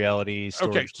those reality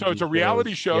storage. Okay, so it's a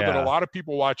reality show that a lot of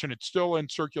people watch, and it's still in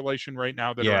circulation right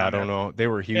now. I don't know. They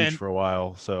were huge for a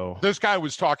while. So this guy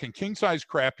was talking king size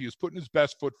crap. He was putting his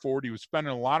best foot forward. He was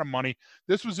spending a lot of money.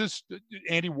 This was his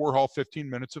Andy Warhol 15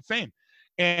 minutes of fame,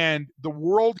 and the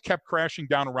world kept crashing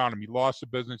down around him. He lost the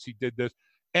business. He did this.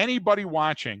 Anybody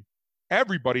watching,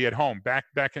 everybody at home back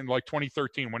in like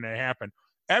 2013 when it happened.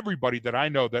 Everybody that I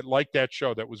know that liked that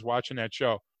show, that was watching that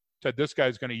show, said this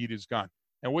guy's going to eat his gun.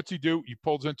 And what's he do? He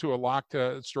pulls into a locked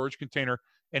storage container,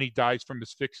 and he dies from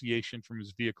asphyxiation from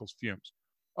his vehicle's fumes.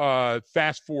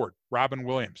 Fast forward, Robin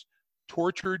Williams,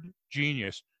 tortured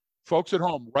genius. Folks at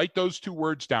home, write those two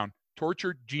words down.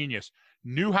 Tortured genius.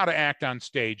 Knew how to act on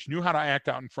stage, knew how to act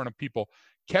out in front of people.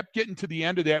 Kept getting to the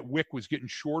end of that wick, was getting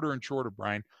shorter and shorter,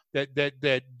 Brian,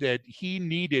 that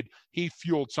he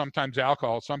fueled sometimes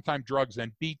alcohol, sometimes drugs,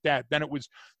 then beat that. Then it was,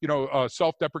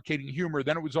 self-deprecating humor.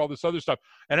 Then it was all this other stuff.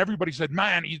 And everybody said,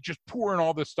 man, he's just pouring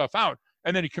all this stuff out.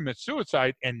 And then he commits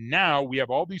suicide. And now we have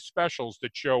all these specials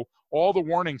that show all the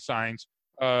warning signs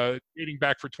dating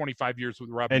back for 25 years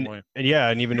with Robin Williams. And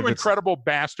even you incredible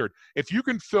bastard. If you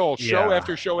can fill show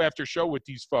after show after show with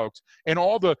these folks and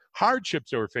all the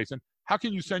hardships they were facing, how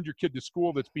can you send your kid to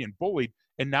school that's being bullied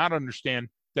and not understand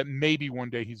that maybe one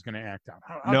day he's going to act out?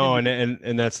 No,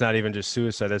 and that's not even just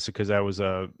suicide. That's because that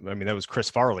was Chris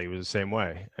Farley was the same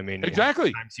way. I mean,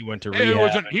 exactly. Times he went to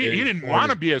rehab. He didn't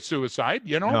want to be a suicide,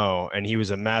 No, and he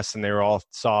was a mess, and they were all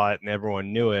saw it, and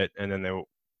everyone knew it, and then they were,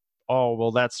 oh,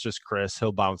 well, that's just Chris.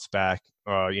 He'll bounce back.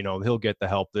 He'll get the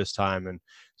help this time. And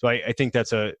so I think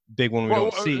that's a big one we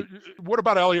don't see. What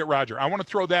about Elliot Rodger? I want to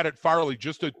throw that at Farley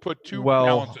just to put two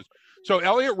balances. So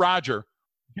Elliot Rodger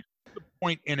gets to the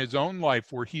point in his own life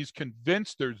where he's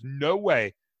convinced there's no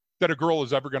way that a girl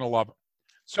is ever going to love him.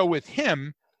 So with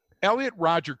him, Elliot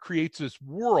Rodger creates this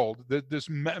world, this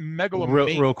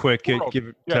megalomaniac. Real quick,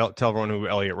 tell everyone who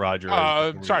Elliot Rodger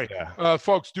is.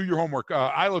 Folks, do your homework.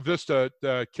 Isla Vista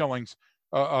killings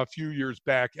a few years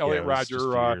back. Elliot Rodger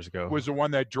was the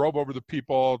one that drove over the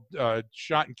people,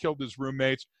 shot and killed his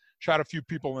roommates, shot a few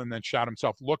people, and then shot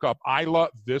himself. Look up Isla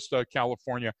Vista,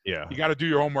 California. Yeah. You got to do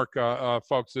your homework,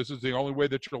 folks. This is the only way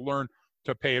that you'll learn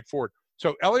to pay it forward.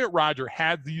 So Elliot Rodger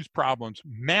had these problems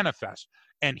manifest,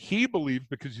 and he believes,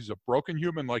 because he's a broken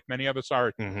human like many of us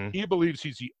are, he believes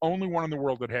he's the only one in the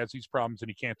world that has these problems,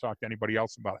 and he can't talk to anybody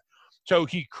else about it. So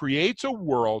he creates a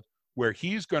world where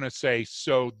he's going to say,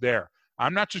 so there.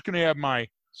 I'm not just going to have my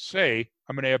say,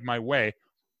 I'm going to have my way.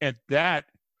 And that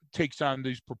takes on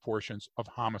these proportions of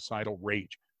homicidal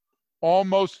rage.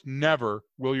 almost never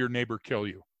will your neighbor kill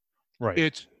you. Right.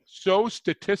 It's so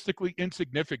statistically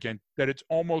insignificant that it's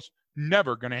almost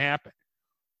never going to happen.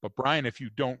 But Brian, if you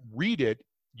don't read it,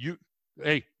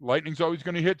 hey, lightning's always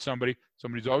going to hit somebody.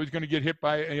 Somebody's always going to get hit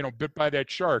by, bit by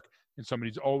that shark, and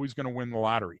somebody's always going to win the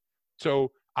lottery.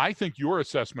 So I think your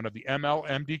assessment of the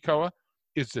MLMD COA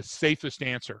is the safest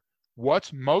answer.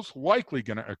 What's most likely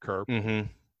going to occur? Mm-hmm.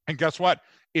 And guess what?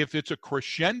 If it's a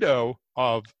crescendo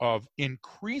of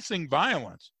increasing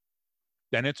violence,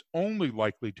 then it's only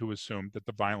likely to assume that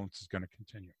the violence is going to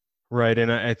continue. Right.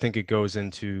 And I think it goes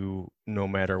into no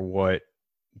matter what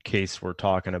case we're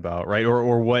talking about, right?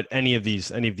 Or what any of these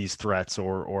threats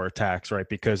or attacks, right?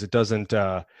 Because it doesn't,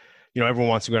 everyone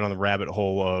wants to go down the rabbit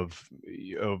hole of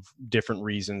different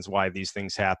reasons why these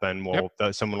things happen. Well,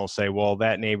 someone will say, well,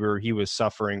 that neighbor, he was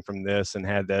suffering from this and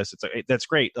had this. It's like, that's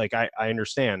great. Like, I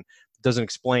understand. It doesn't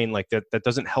explain, like, that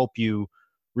doesn't help you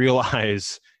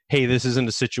realize, hey, this isn't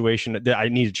a situation that I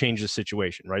need to change the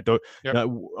situation, right?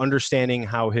 Understanding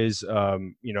how his,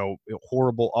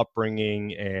 horrible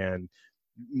upbringing and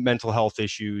mental health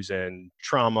issues and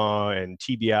trauma and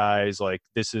TBIs, like,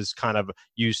 this is kind of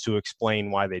used to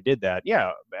explain why they did that.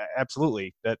 Yeah,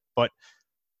 absolutely.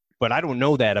 But I don't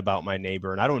know that about my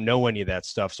neighbor, and I don't know any of that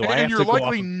stuff. So you're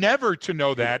likely never to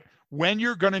know that when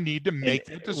you're going to need to make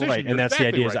that decision. Right, and that's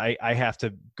exactly the idea. Right. Is I have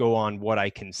to go on what I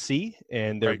can see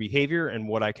and their behavior and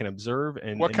what I can observe,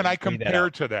 and what can I compare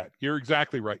to that. You're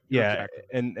exactly right. Exactly.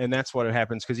 And that's what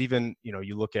happens, because even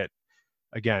you look at,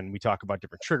 again, we talk about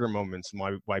different trigger moments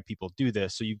and why people do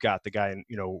this. So you've got the guy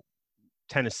in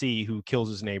Tennessee who kills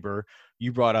his neighbor.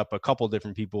 You brought up a couple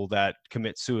different people that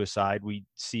commit suicide. We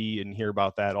see and hear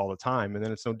about that all the time, and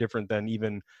then it's no different than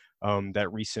even that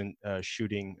recent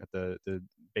shooting at the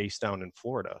base down in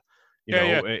Florida.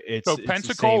 So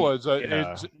Pensacola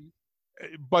is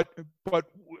but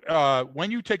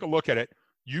when you take a look at it,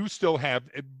 you still have,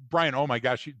 Brian, oh my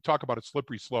gosh, you talk about a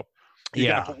slippery slope. You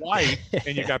got Hawaii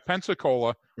and you got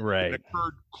Pensacola, right, that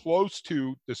occurred close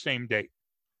to the same date.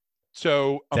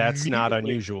 So that's not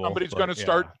unusual. Somebody's going to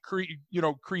start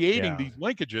creating these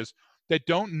linkages that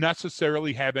don't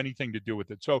necessarily have anything to do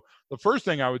with it. So the first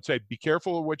thing I would say, be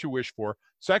careful of what you wish for.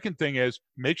 Second thing is,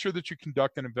 make sure that you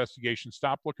conduct an investigation.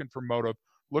 Stop looking for motive.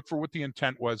 Look for what the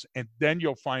intent was, and then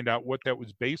you'll find out what that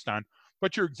was based on.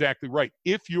 But you're exactly right.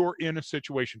 If you're in a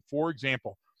situation, for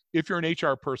example, if you're an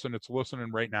HR person that's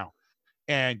listening right now,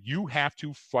 and you have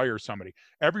to fire somebody,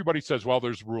 everybody says, well,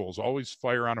 there's rules. Always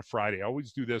fire on a Friday.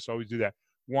 Always do this. Always do that.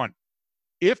 One,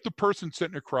 if the person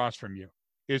sitting across from you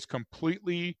is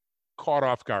completely caught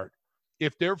off guard,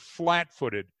 if they're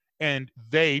flat-footed and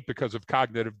they, because of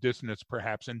cognitive dissonance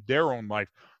perhaps in their own life,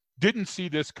 didn't see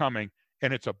this coming,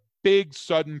 and it's a big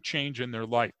sudden change in their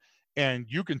life, and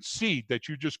you can see that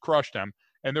you just crushed them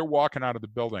and they're walking out of the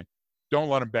building, don't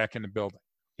let them back in the building.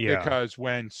 Because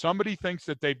when somebody thinks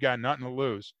that they've got nothing to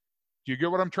lose, do you get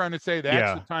what I'm trying to say?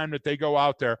 That's the time that they go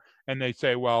out there and they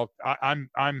say, well, I'm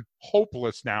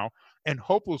hopeless now. And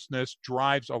hopelessness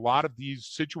drives a lot of these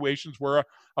situations where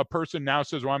a person now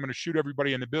says, well, I'm going to shoot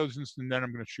everybody in the business and then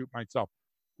I'm going to shoot myself.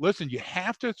 Listen, you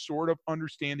have to sort of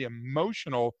understand the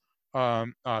emotional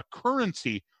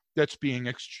currency that's being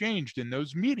exchanged in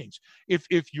those meetings. If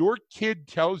your kid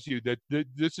tells you that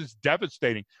this is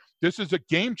devastating, this is a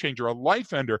game changer, a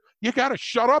life ender, you got to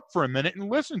shut up for a minute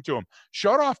and listen to them.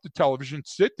 Shut off the television,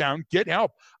 sit down, get help.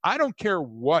 I don't care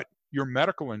what your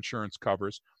medical insurance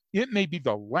covers. It may be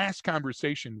the last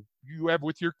conversation you have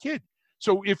with your kid.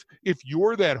 So if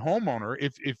you're that homeowner,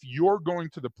 if you're going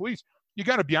to the police, you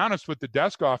got to be honest with the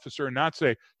desk officer and not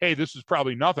say, hey, this is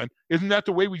probably nothing. Isn't that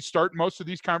the way we start most of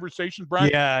these conversations,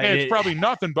 Brian? Yeah. Hey, it's probably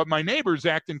nothing, but my neighbor's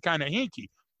acting kind of hinky.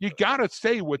 You got to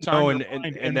say what's on your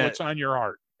mind and what's on your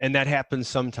heart. And that happens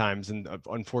sometimes. And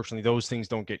unfortunately, those things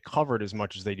don't get covered as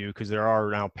much as they do, because there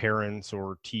are now parents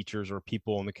or teachers or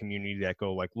people in the community that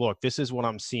go like, look, this is what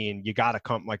I'm seeing. You got to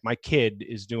come. Like, my kid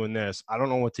is doing this. I don't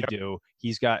know what to do.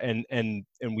 He's got, and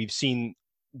we've seen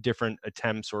different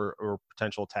attempts or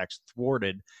potential attacks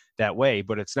thwarted that way,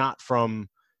 but it's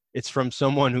from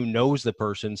someone who knows the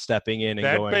person stepping in and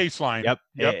that going baseline.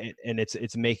 Yep. And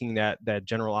it's making that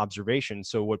general observation.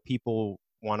 So what people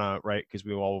want to, right, because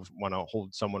we all want to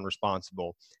hold someone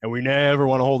responsible, and we never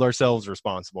want to hold ourselves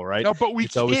responsible, right? No, but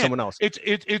it's always someone else.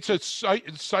 It's a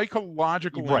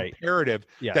psychological imperative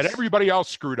that everybody else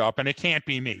screwed up, and it can't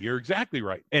be me. You're exactly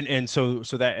right. And so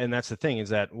that's the thing, is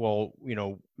that, well,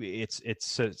 it's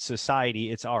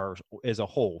society, it's ours as a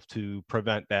whole to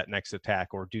prevent that next attack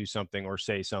or do something or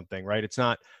say something, right? It's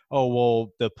not, oh,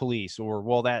 well, the police, or,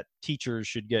 well, that teachers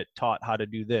should get taught how to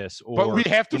do this, or, but we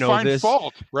have to find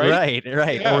fault, right? Right.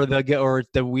 right. Yeah. Or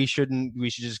that we should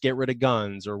just get rid of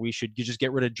guns, or we should just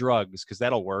get rid of drugs because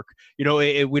that'll work. We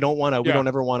don't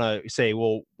ever want to say,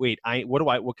 well, wait,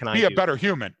 what can I Be a do? better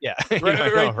human. Yeah. Right.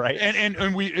 Know, right.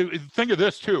 And we think of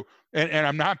this too. And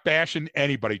I'm not bashing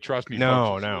anybody. Trust me.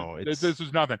 No, folks. This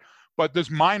is nothing. But this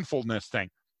mindfulness thing.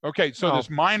 Okay. So this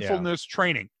mindfulness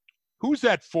training, who's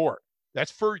that for?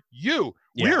 That's for you.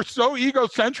 Yeah. We are so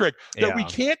egocentric that we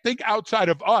can't think outside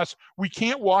of us. We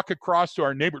can't walk across to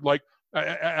our neighbor. Like,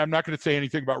 I'm not going to say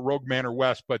anything about Rogue Manor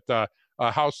West, but a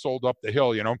house sold up the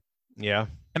hill, Yeah.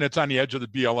 And it's on the edge of the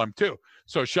BLM too.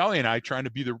 So Shelly and I, trying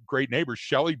to be the great neighbors,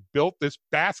 Shelly built this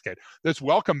basket, this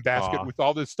welcome basket with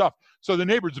all this stuff. So the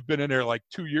neighbors have been in there like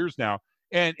 2 years now.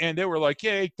 And they were like,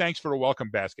 "Yay, thanks for the welcome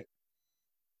basket."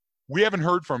 We haven't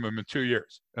heard from him in 2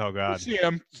 years. Oh, God. We see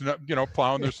him,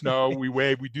 plowing the snow. We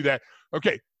wave, we do that.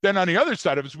 Okay. Then on the other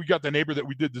side of us, we got the neighbor that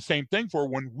we did the same thing for.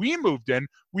 When we moved in,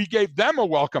 we gave them a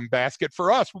welcome basket for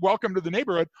us. Welcome to the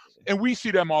neighborhood. And we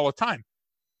see them all the time.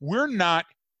 We're not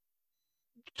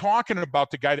talking about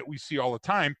the guy that we see all the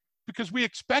time because we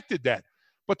expected that.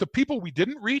 But the people we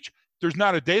didn't reach, there's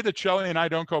not a day that Shelly and I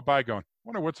don't go by going, I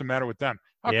wonder what's the matter with them.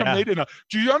 How come they didn't?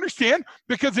 Do you understand?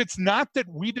 Because it's not that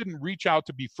we didn't reach out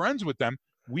to be friends with them.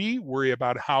 We worry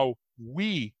about how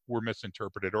we were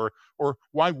misinterpreted or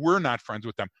why we're not friends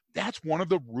with them. That's one of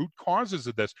the root causes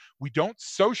of this. We don't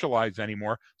socialize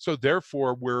anymore. So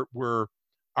therefore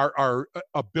our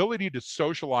ability to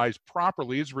socialize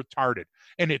properly is retarded.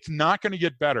 And it's not going to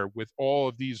get better with all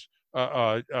of these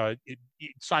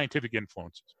scientific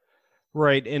influences.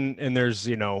 Right. And there's,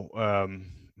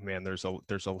 man, there's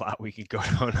a lot we could go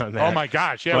down on that. Oh my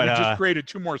gosh. Yeah. But, we just created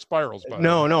 2 more spirals. But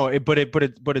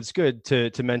it's good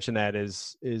to mention that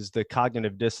is the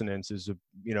cognitive dissonance is,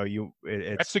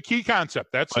 that's the key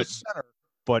concept. That's the center.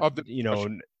 But,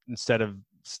 instead of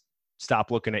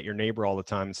stop looking at your neighbor all the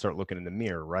time and start looking in the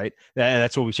mirror, right?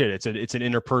 That's what we should. It's an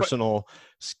interpersonal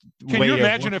way. Can you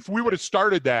imagine if we would have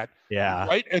started that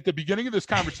right at the beginning of this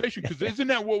conversation? Because isn't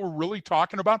that what we're really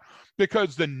talking about?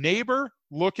 Because the neighbor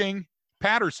looking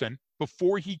Patterson,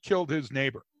 before he killed his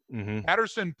neighbor,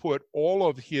 Patterson put all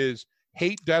of his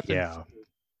hate, death, and his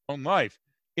own life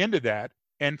into that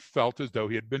and felt as though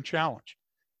he had been challenged.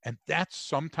 And that's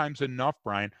sometimes enough,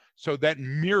 Brian. So that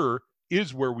mirror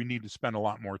is where we need to spend a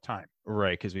lot more time.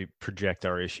 Right, because we project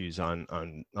our issues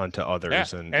onto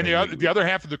others. Yeah. And the other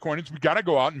half of the coin is we got to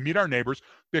go out and meet our neighbors,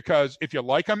 because if you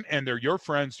like them and they're your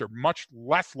friends, they're much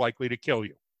less likely to kill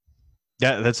you.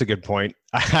 Yeah, that's a good point.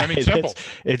 I mean, simple.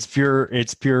 It's pure.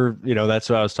 That's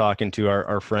what I was talking to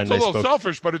our friend. It's a little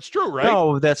selfish, but it's true, right?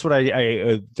 No, that's what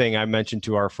I mentioned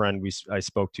to our friend I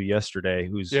spoke to yesterday,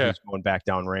 who's going back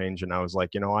down range, and I was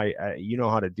like, I you know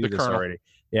how to do this already.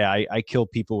 Yeah, I kill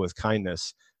people with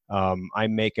kindness. I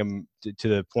make them to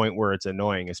the point where it's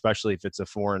annoying, especially if it's a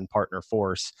foreign partner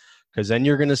force, because then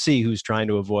you're going to see who's trying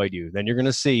to avoid you. Then you're going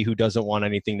to see who doesn't want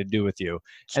anything to do with you.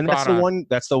 And that's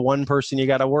the one person you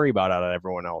got to worry about out of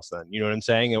everyone else. Then, you know what I'm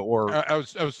saying? Or I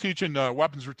was teaching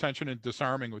weapons retention and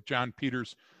disarming with John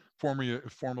Peters,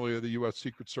 formerly of the U.S.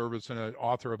 Secret Service, and an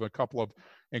author of a couple of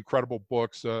incredible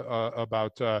books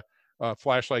about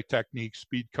flashlight techniques,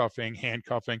 speed cuffing,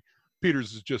 handcuffing.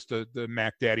 Peters is just the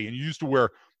Mac Daddy, and he used to wear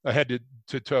a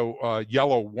head-to-toe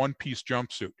yellow one-piece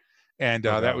jumpsuit. And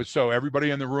that was so everybody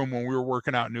in the room when we were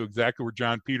working out knew exactly where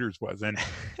John Peters was. And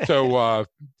so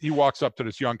he walks up to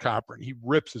this young copper and he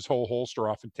rips his whole holster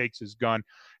off and takes his gun.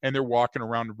 And they're walking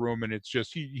around the room, and it's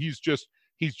just he's just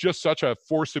such a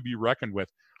force to be reckoned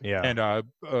with. Yeah.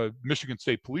 And Michigan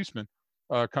State policeman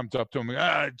comes up to him,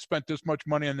 I spent this much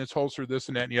money on this holster, this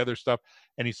and that and the other stuff.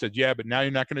 And he said, yeah, but now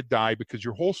you're not going to die because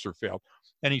your holster failed.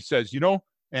 And he says,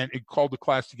 and he called the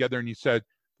class together and he said,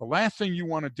 the last thing you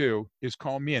want to do is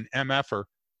call me an MFer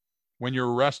when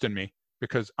you're arresting me,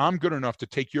 because I'm good enough to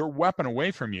take your weapon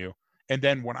away from you. And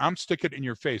then when I'm sticking it in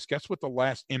your face, guess what the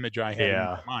last image I had in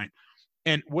my mind?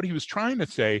 And what he was trying to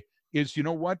say is, you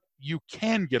know what? You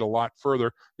can get a lot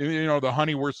further. The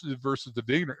honey versus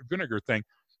the vinegar thing.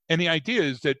 And the idea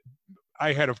is that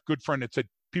I had a good friend that said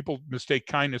people mistake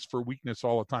kindness for weakness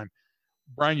all the time.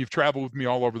 Brian, you've traveled with me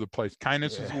all over the place.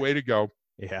 Kindness is the way to go.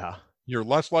 Yeah. You're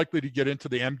less likely to get into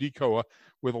the MD COA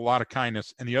with a lot of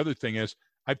kindness. And the other thing is,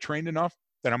 I've trained enough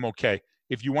that I'm okay.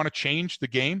 If you want to change the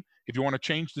game, if you want to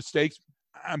change the stakes,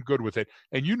 I'm good with it.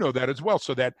 And you know that as well.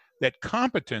 So that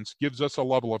competence gives us a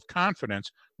level of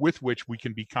confidence with which we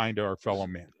can be kind to our fellow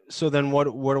man. So then what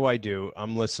do I do?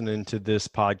 I'm listening to this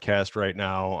podcast right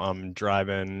now. I'm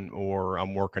driving or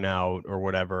I'm working out or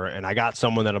whatever. And I got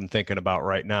someone that I'm thinking about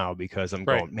right now because I'm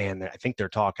going, man, I think they're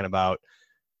talking about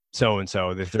so and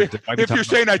so. If you're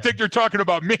saying I think you're talking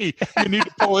about me, you need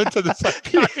to pull into the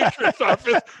psychiatrist's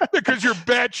office because you're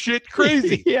batshit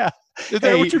crazy. Yeah. Is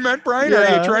that what you meant, Brian?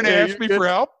 Are you trying to ask me for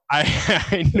help?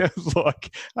 I know. Look,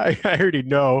 I already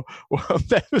know. Well,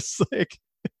 that was like,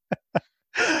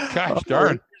 gosh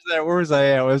darn. Where was I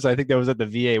at? I think that was at the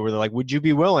VA where they're like, would you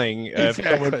be willing if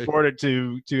someone reported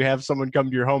to have someone come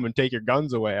to your home and take your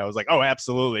guns away? I was like, oh,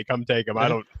 absolutely. Come take them. I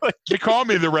don't. They call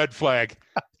me the red flag.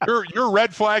 You're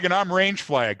red flag and I'm range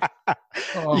flag.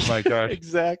 Oh my gosh.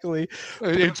 Exactly.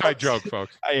 Inside joke,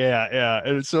 folks. Yeah.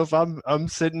 And so if I'm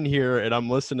sitting here and I'm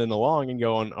listening along and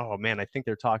going, oh man, I think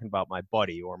they're talking about my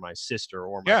buddy or my sister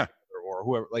or my brother or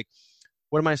whoever, like,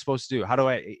 what am I supposed to do? How do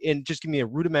I, and just give me a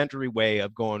rudimentary way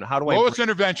of going, how do lowest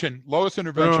intervention. No,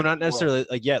 not necessarily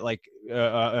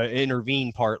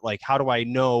intervene part. Like, how do I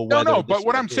know? No, but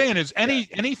what I'm saying is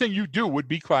anything you do would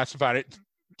be classified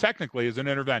technically as an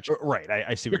intervention. Right.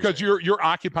 I see. Because you're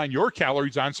occupying your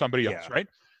calories on somebody else, right?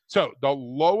 So the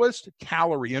lowest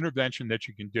calorie intervention that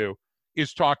you can do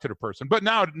is talk to the person. But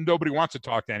now nobody wants to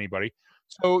talk to anybody.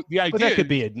 So the idea that could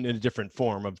be in a different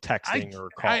form of texting or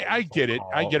calling. I get it.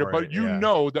 But you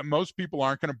know that most people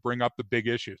aren't going to bring up the big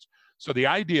issues. So the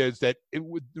idea is that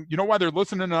you know why they're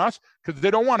listening to us? Because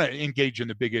they don't want to engage in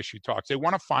the big issue talks. They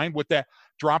want to find what that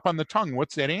drop on the tongue.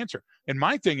 What's that answer? And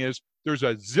my thing is, there's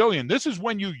a zillion. This is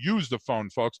when you use the phone,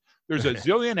 folks. There's a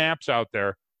zillion apps out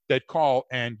there that call,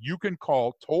 and you can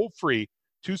call toll free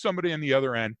to somebody on the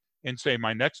other end and say,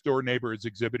 my next door neighbor is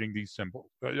exhibiting these symbols.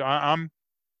 I'm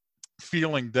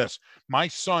feeling this. My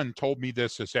son told me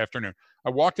this afternoon. I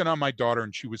walked in on my daughter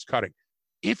and she was cutting.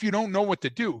 If you don't know what to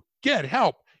do, get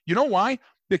help. You know why?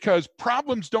 Because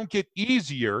problems don't get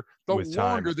easier the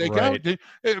longer they go.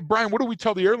 Brian, what do we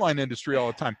tell the airline industry all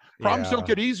the time? Problems don't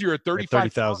get easier at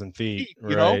 30,000 feet.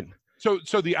 You know?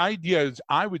 So the idea is,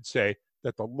 I would say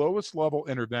that the lowest level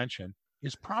intervention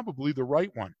is probably the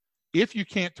right one. If you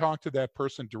can't talk to that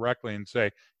person directly and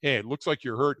say, hey, it looks like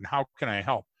you're hurt and how can I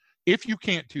help? If you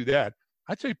can't do that,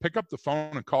 I'd say pick up the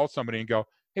phone and call somebody and go,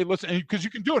 hey, listen, because you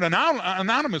can do it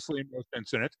anonymously in most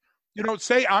incidents. You know,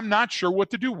 say, I'm not sure what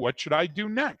to do. What should I do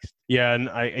next? Yeah, and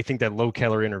I think that low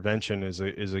calorie intervention is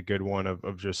a good one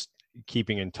of just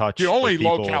keeping in touch. The only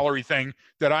low calorie thing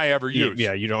that I ever use.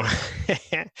 Yeah, you don't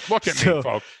look at me,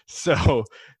 folks. So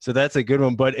that's a good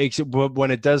one. But when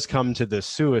it does come to the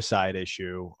suicide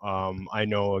issue, I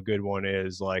know a good one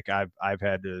is like I've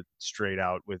had to straight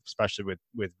out with, especially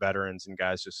with veterans and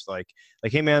guys, just like,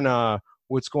 hey man,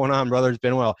 what's going on, brother? It's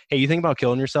been a while. Hey, you think about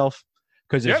killing yourself?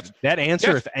 Because that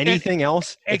answer, if anything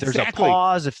else, if there's a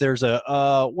pause, if there's if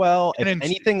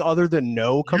anything other than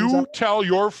no comes up, tell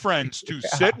your friends to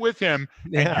sit with him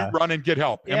and you run and get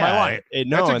help. Am I lying?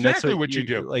 No, that's exactly what you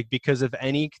do. Like, because if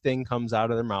anything comes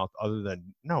out of their mouth other than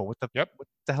no, what the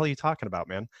hell are you talking about,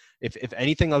 man? If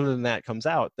anything other than that comes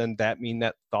out, then that means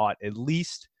that thought at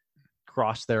least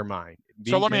crossed their mind.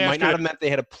 So let me ask you, might not have meant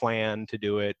they had a plan to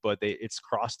do it, but it's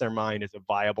crossed their mind as a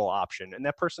viable option, and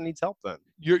that person needs help. Then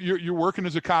you're working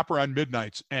as a copper on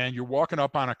midnights, and you're walking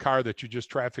up on a car that you just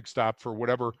traffic stopped for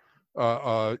whatever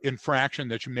infraction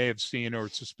that you may have seen or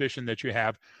suspicion that you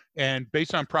have, and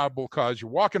based on probable cause,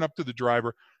 you're walking up to the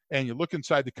driver and you look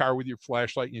inside the car with your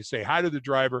flashlight and you say hi to the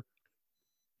driver.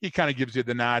 He kind of gives you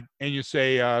the nod, and you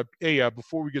say, hey,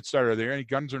 before we get started, are there any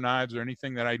guns or knives or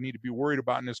anything that I need to be worried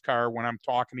about in this car when I'm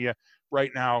talking to you right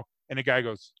now? And the guy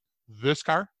goes, this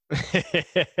car?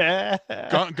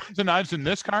 Guns and knives in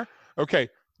this car? Okay,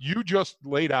 you just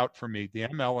laid out for me the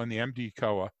ML and the MD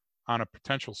COA on a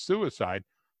potential suicide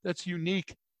that's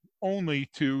unique only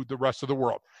to the rest of the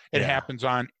world. It happens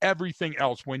on everything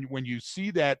else. When you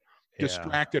see that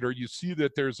distracted, or you see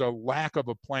that there's a lack of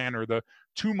a plan, or the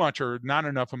too much or not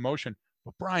enough emotion.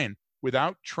 But Brian,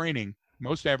 without training,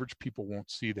 most average people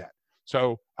won't see that.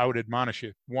 So I would admonish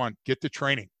you, one, get the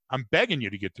training. I'm begging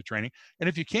you to get the training. And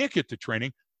if you can't get the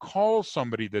training, call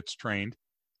somebody that's trained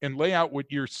and lay out what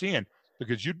you're seeing,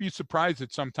 because you'd be surprised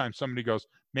that sometimes somebody goes,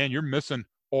 man, you're missing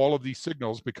all of these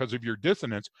signals because of your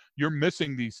dissonance. You're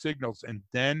missing these signals, and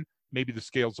then maybe the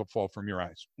scales will fall from your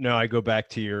eyes. No, I go back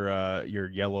to your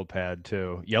yellow pad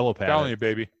too. Yellow pad. Telling you,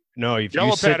 baby. No, if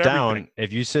you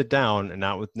sit down and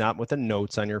not with the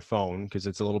notes on your phone, because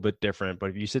it's a little bit different, but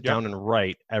if you sit down and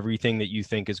write everything that you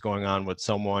think is going on with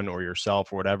someone or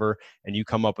yourself or whatever, and you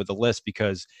come up with a list,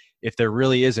 because if there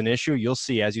really is an issue, you'll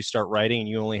see as you start writing and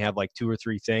you only have like 2 or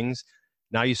 3 things.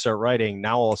 Now you start writing.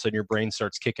 Now all of a sudden your brain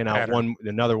starts kicking out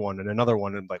another one,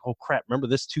 and like, oh crap! Remember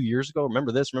this 2 years ago?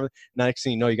 Remember this? Remember? Next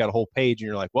thing you know, you got a whole page, and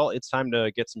you're like, well, it's time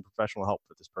to get some professional help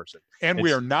for this person. And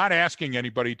we are not asking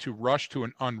anybody to rush to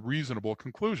an unreasonable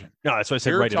conclusion. No, that's why I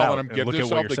said write it out. Them, give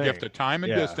yourself the gift of time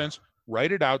and distance.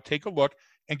 write it out, take a look,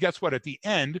 and guess what? At the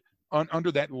end,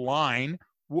 under that line,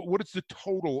 what is the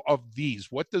total of these?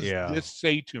 What does Yeah. this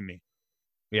say to me?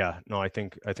 Yeah, no, I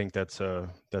think that's a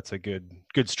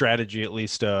good strategy, at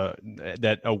least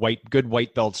that good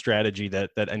white belt strategy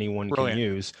that anyone Brilliant. can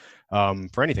use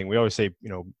for anything. We always say,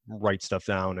 write stuff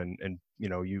down and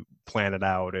you plan it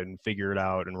out and figure it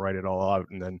out and write it all out,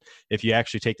 and then if you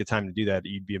actually take the time to do that,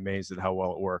 you'd be amazed at how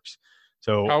well it works.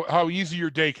 So how easy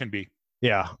your day can be.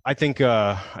 Yeah, I think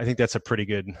that's a pretty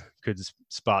good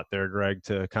spot there, Greg,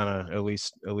 to kind of at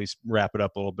least wrap it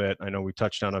up a little bit. I know we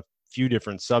touched on a few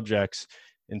different subjects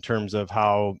in terms of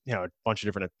how a bunch of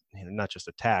different, not just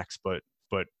attacks, but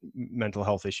mental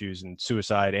health issues and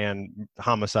suicide and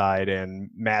homicide and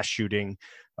mass shooting,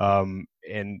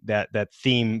 and that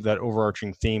theme, that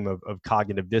overarching theme of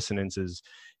cognitive dissonance is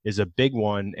a big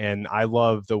one. And I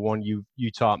love the one you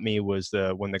taught me was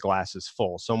when the glass is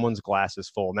full. Someone's glass is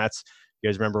full, and that's, you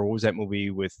guys remember, what was that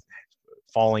movie with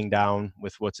Falling Down,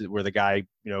 with where the guy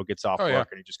gets off work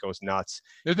and he just goes nuts?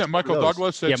 Isn't that Michael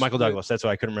Douglas? Yeah, Michael Douglas. That's why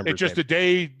I couldn't remember. It's just a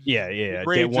day. Yeah.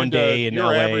 One day in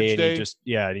LA,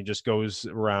 and he just goes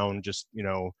around just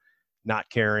not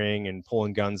caring and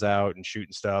pulling guns out and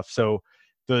shooting stuff. So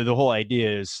the whole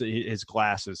idea is his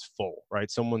glass is full,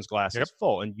 right? Someone's glass is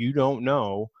full, and you don't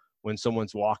know when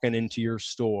someone's walking into your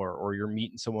store, or you're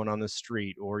meeting someone on the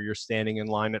street, or you're standing in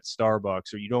line at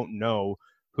Starbucks, or you don't know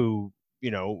who.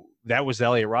 That was the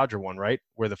Elliot Rodger one, right?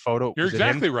 Where the photo. You're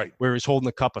exactly right. Where he's holding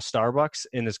a cup of Starbucks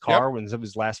in his car when some of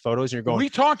his last photos, and you're going. We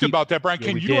talked about that, Brian.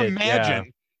 Can you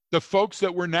imagine the folks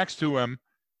that were next to him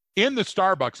in the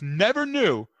Starbucks never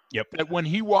knew that when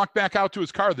he walked back out to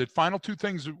his car, the final two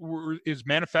things were his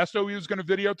manifesto he was going to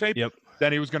videotape,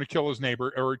 that he was going to kill his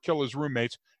neighbor or kill his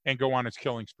roommates and go on his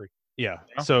killing spree. Yeah.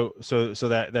 So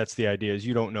that's the idea, is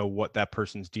you don't know what that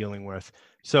person's dealing with.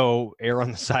 So err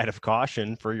on the side of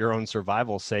caution for your own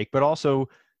survival's sake, but also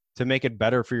to make it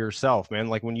better for yourself, man.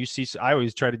 Like when you see, I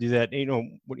always try to do that.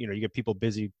 You get people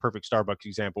busy. Perfect Starbucks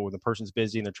example, when the person's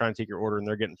busy and they're trying to take your order and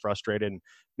they're getting frustrated. And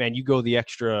man, you go the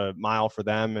extra mile for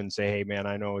them and say, hey man,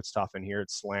 I know it's tough in here.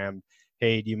 It's slammed.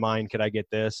 Hey, do you mind? Could I get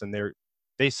this? And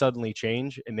they suddenly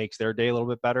change. It makes their day a little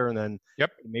bit better. And then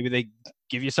maybe they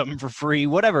give you something for free,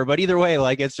 whatever. But either way,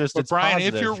 like it's Brian,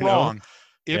 positive, if you're wrong,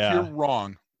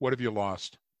 what have you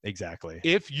lost? Exactly.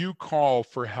 If you call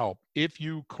for help, if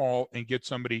you call and get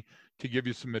somebody to give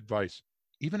you some advice,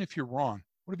 even if you're wrong,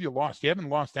 what have you lost? You haven't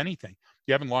lost anything.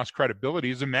 You haven't lost credibility.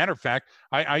 As a matter of fact,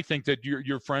 I think that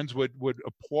your friends would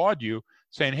applaud you,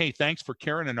 saying, hey, thanks for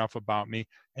caring enough about me.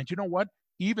 And you know what?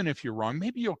 Even if you're wrong,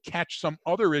 maybe you'll catch some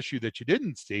other issue that you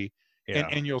didn't see,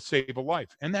 and you'll save a life.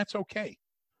 And that's okay.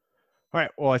 All right.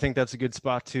 Well, I think that's a good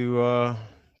spot to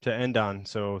end on.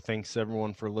 So thanks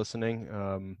everyone for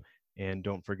listening. And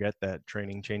don't forget that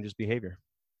training changes behavior.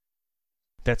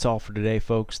 That's all for today,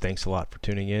 folks. Thanks a lot for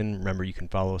tuning in. Remember, you can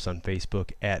follow us on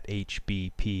Facebook at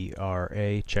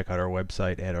HBPRA. Check out our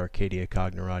website at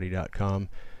ArcadiaCognerati.com.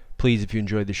 Please, if you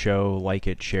enjoyed the show, like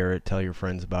it, share it, tell your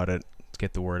friends about it. Let's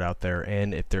get the word out there.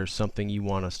 And if there's something you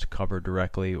want us to cover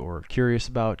directly or curious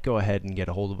about, go ahead and get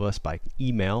a hold of us by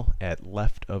email at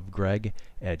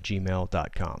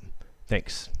leftofgreg@gmail.com.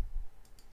 Thanks.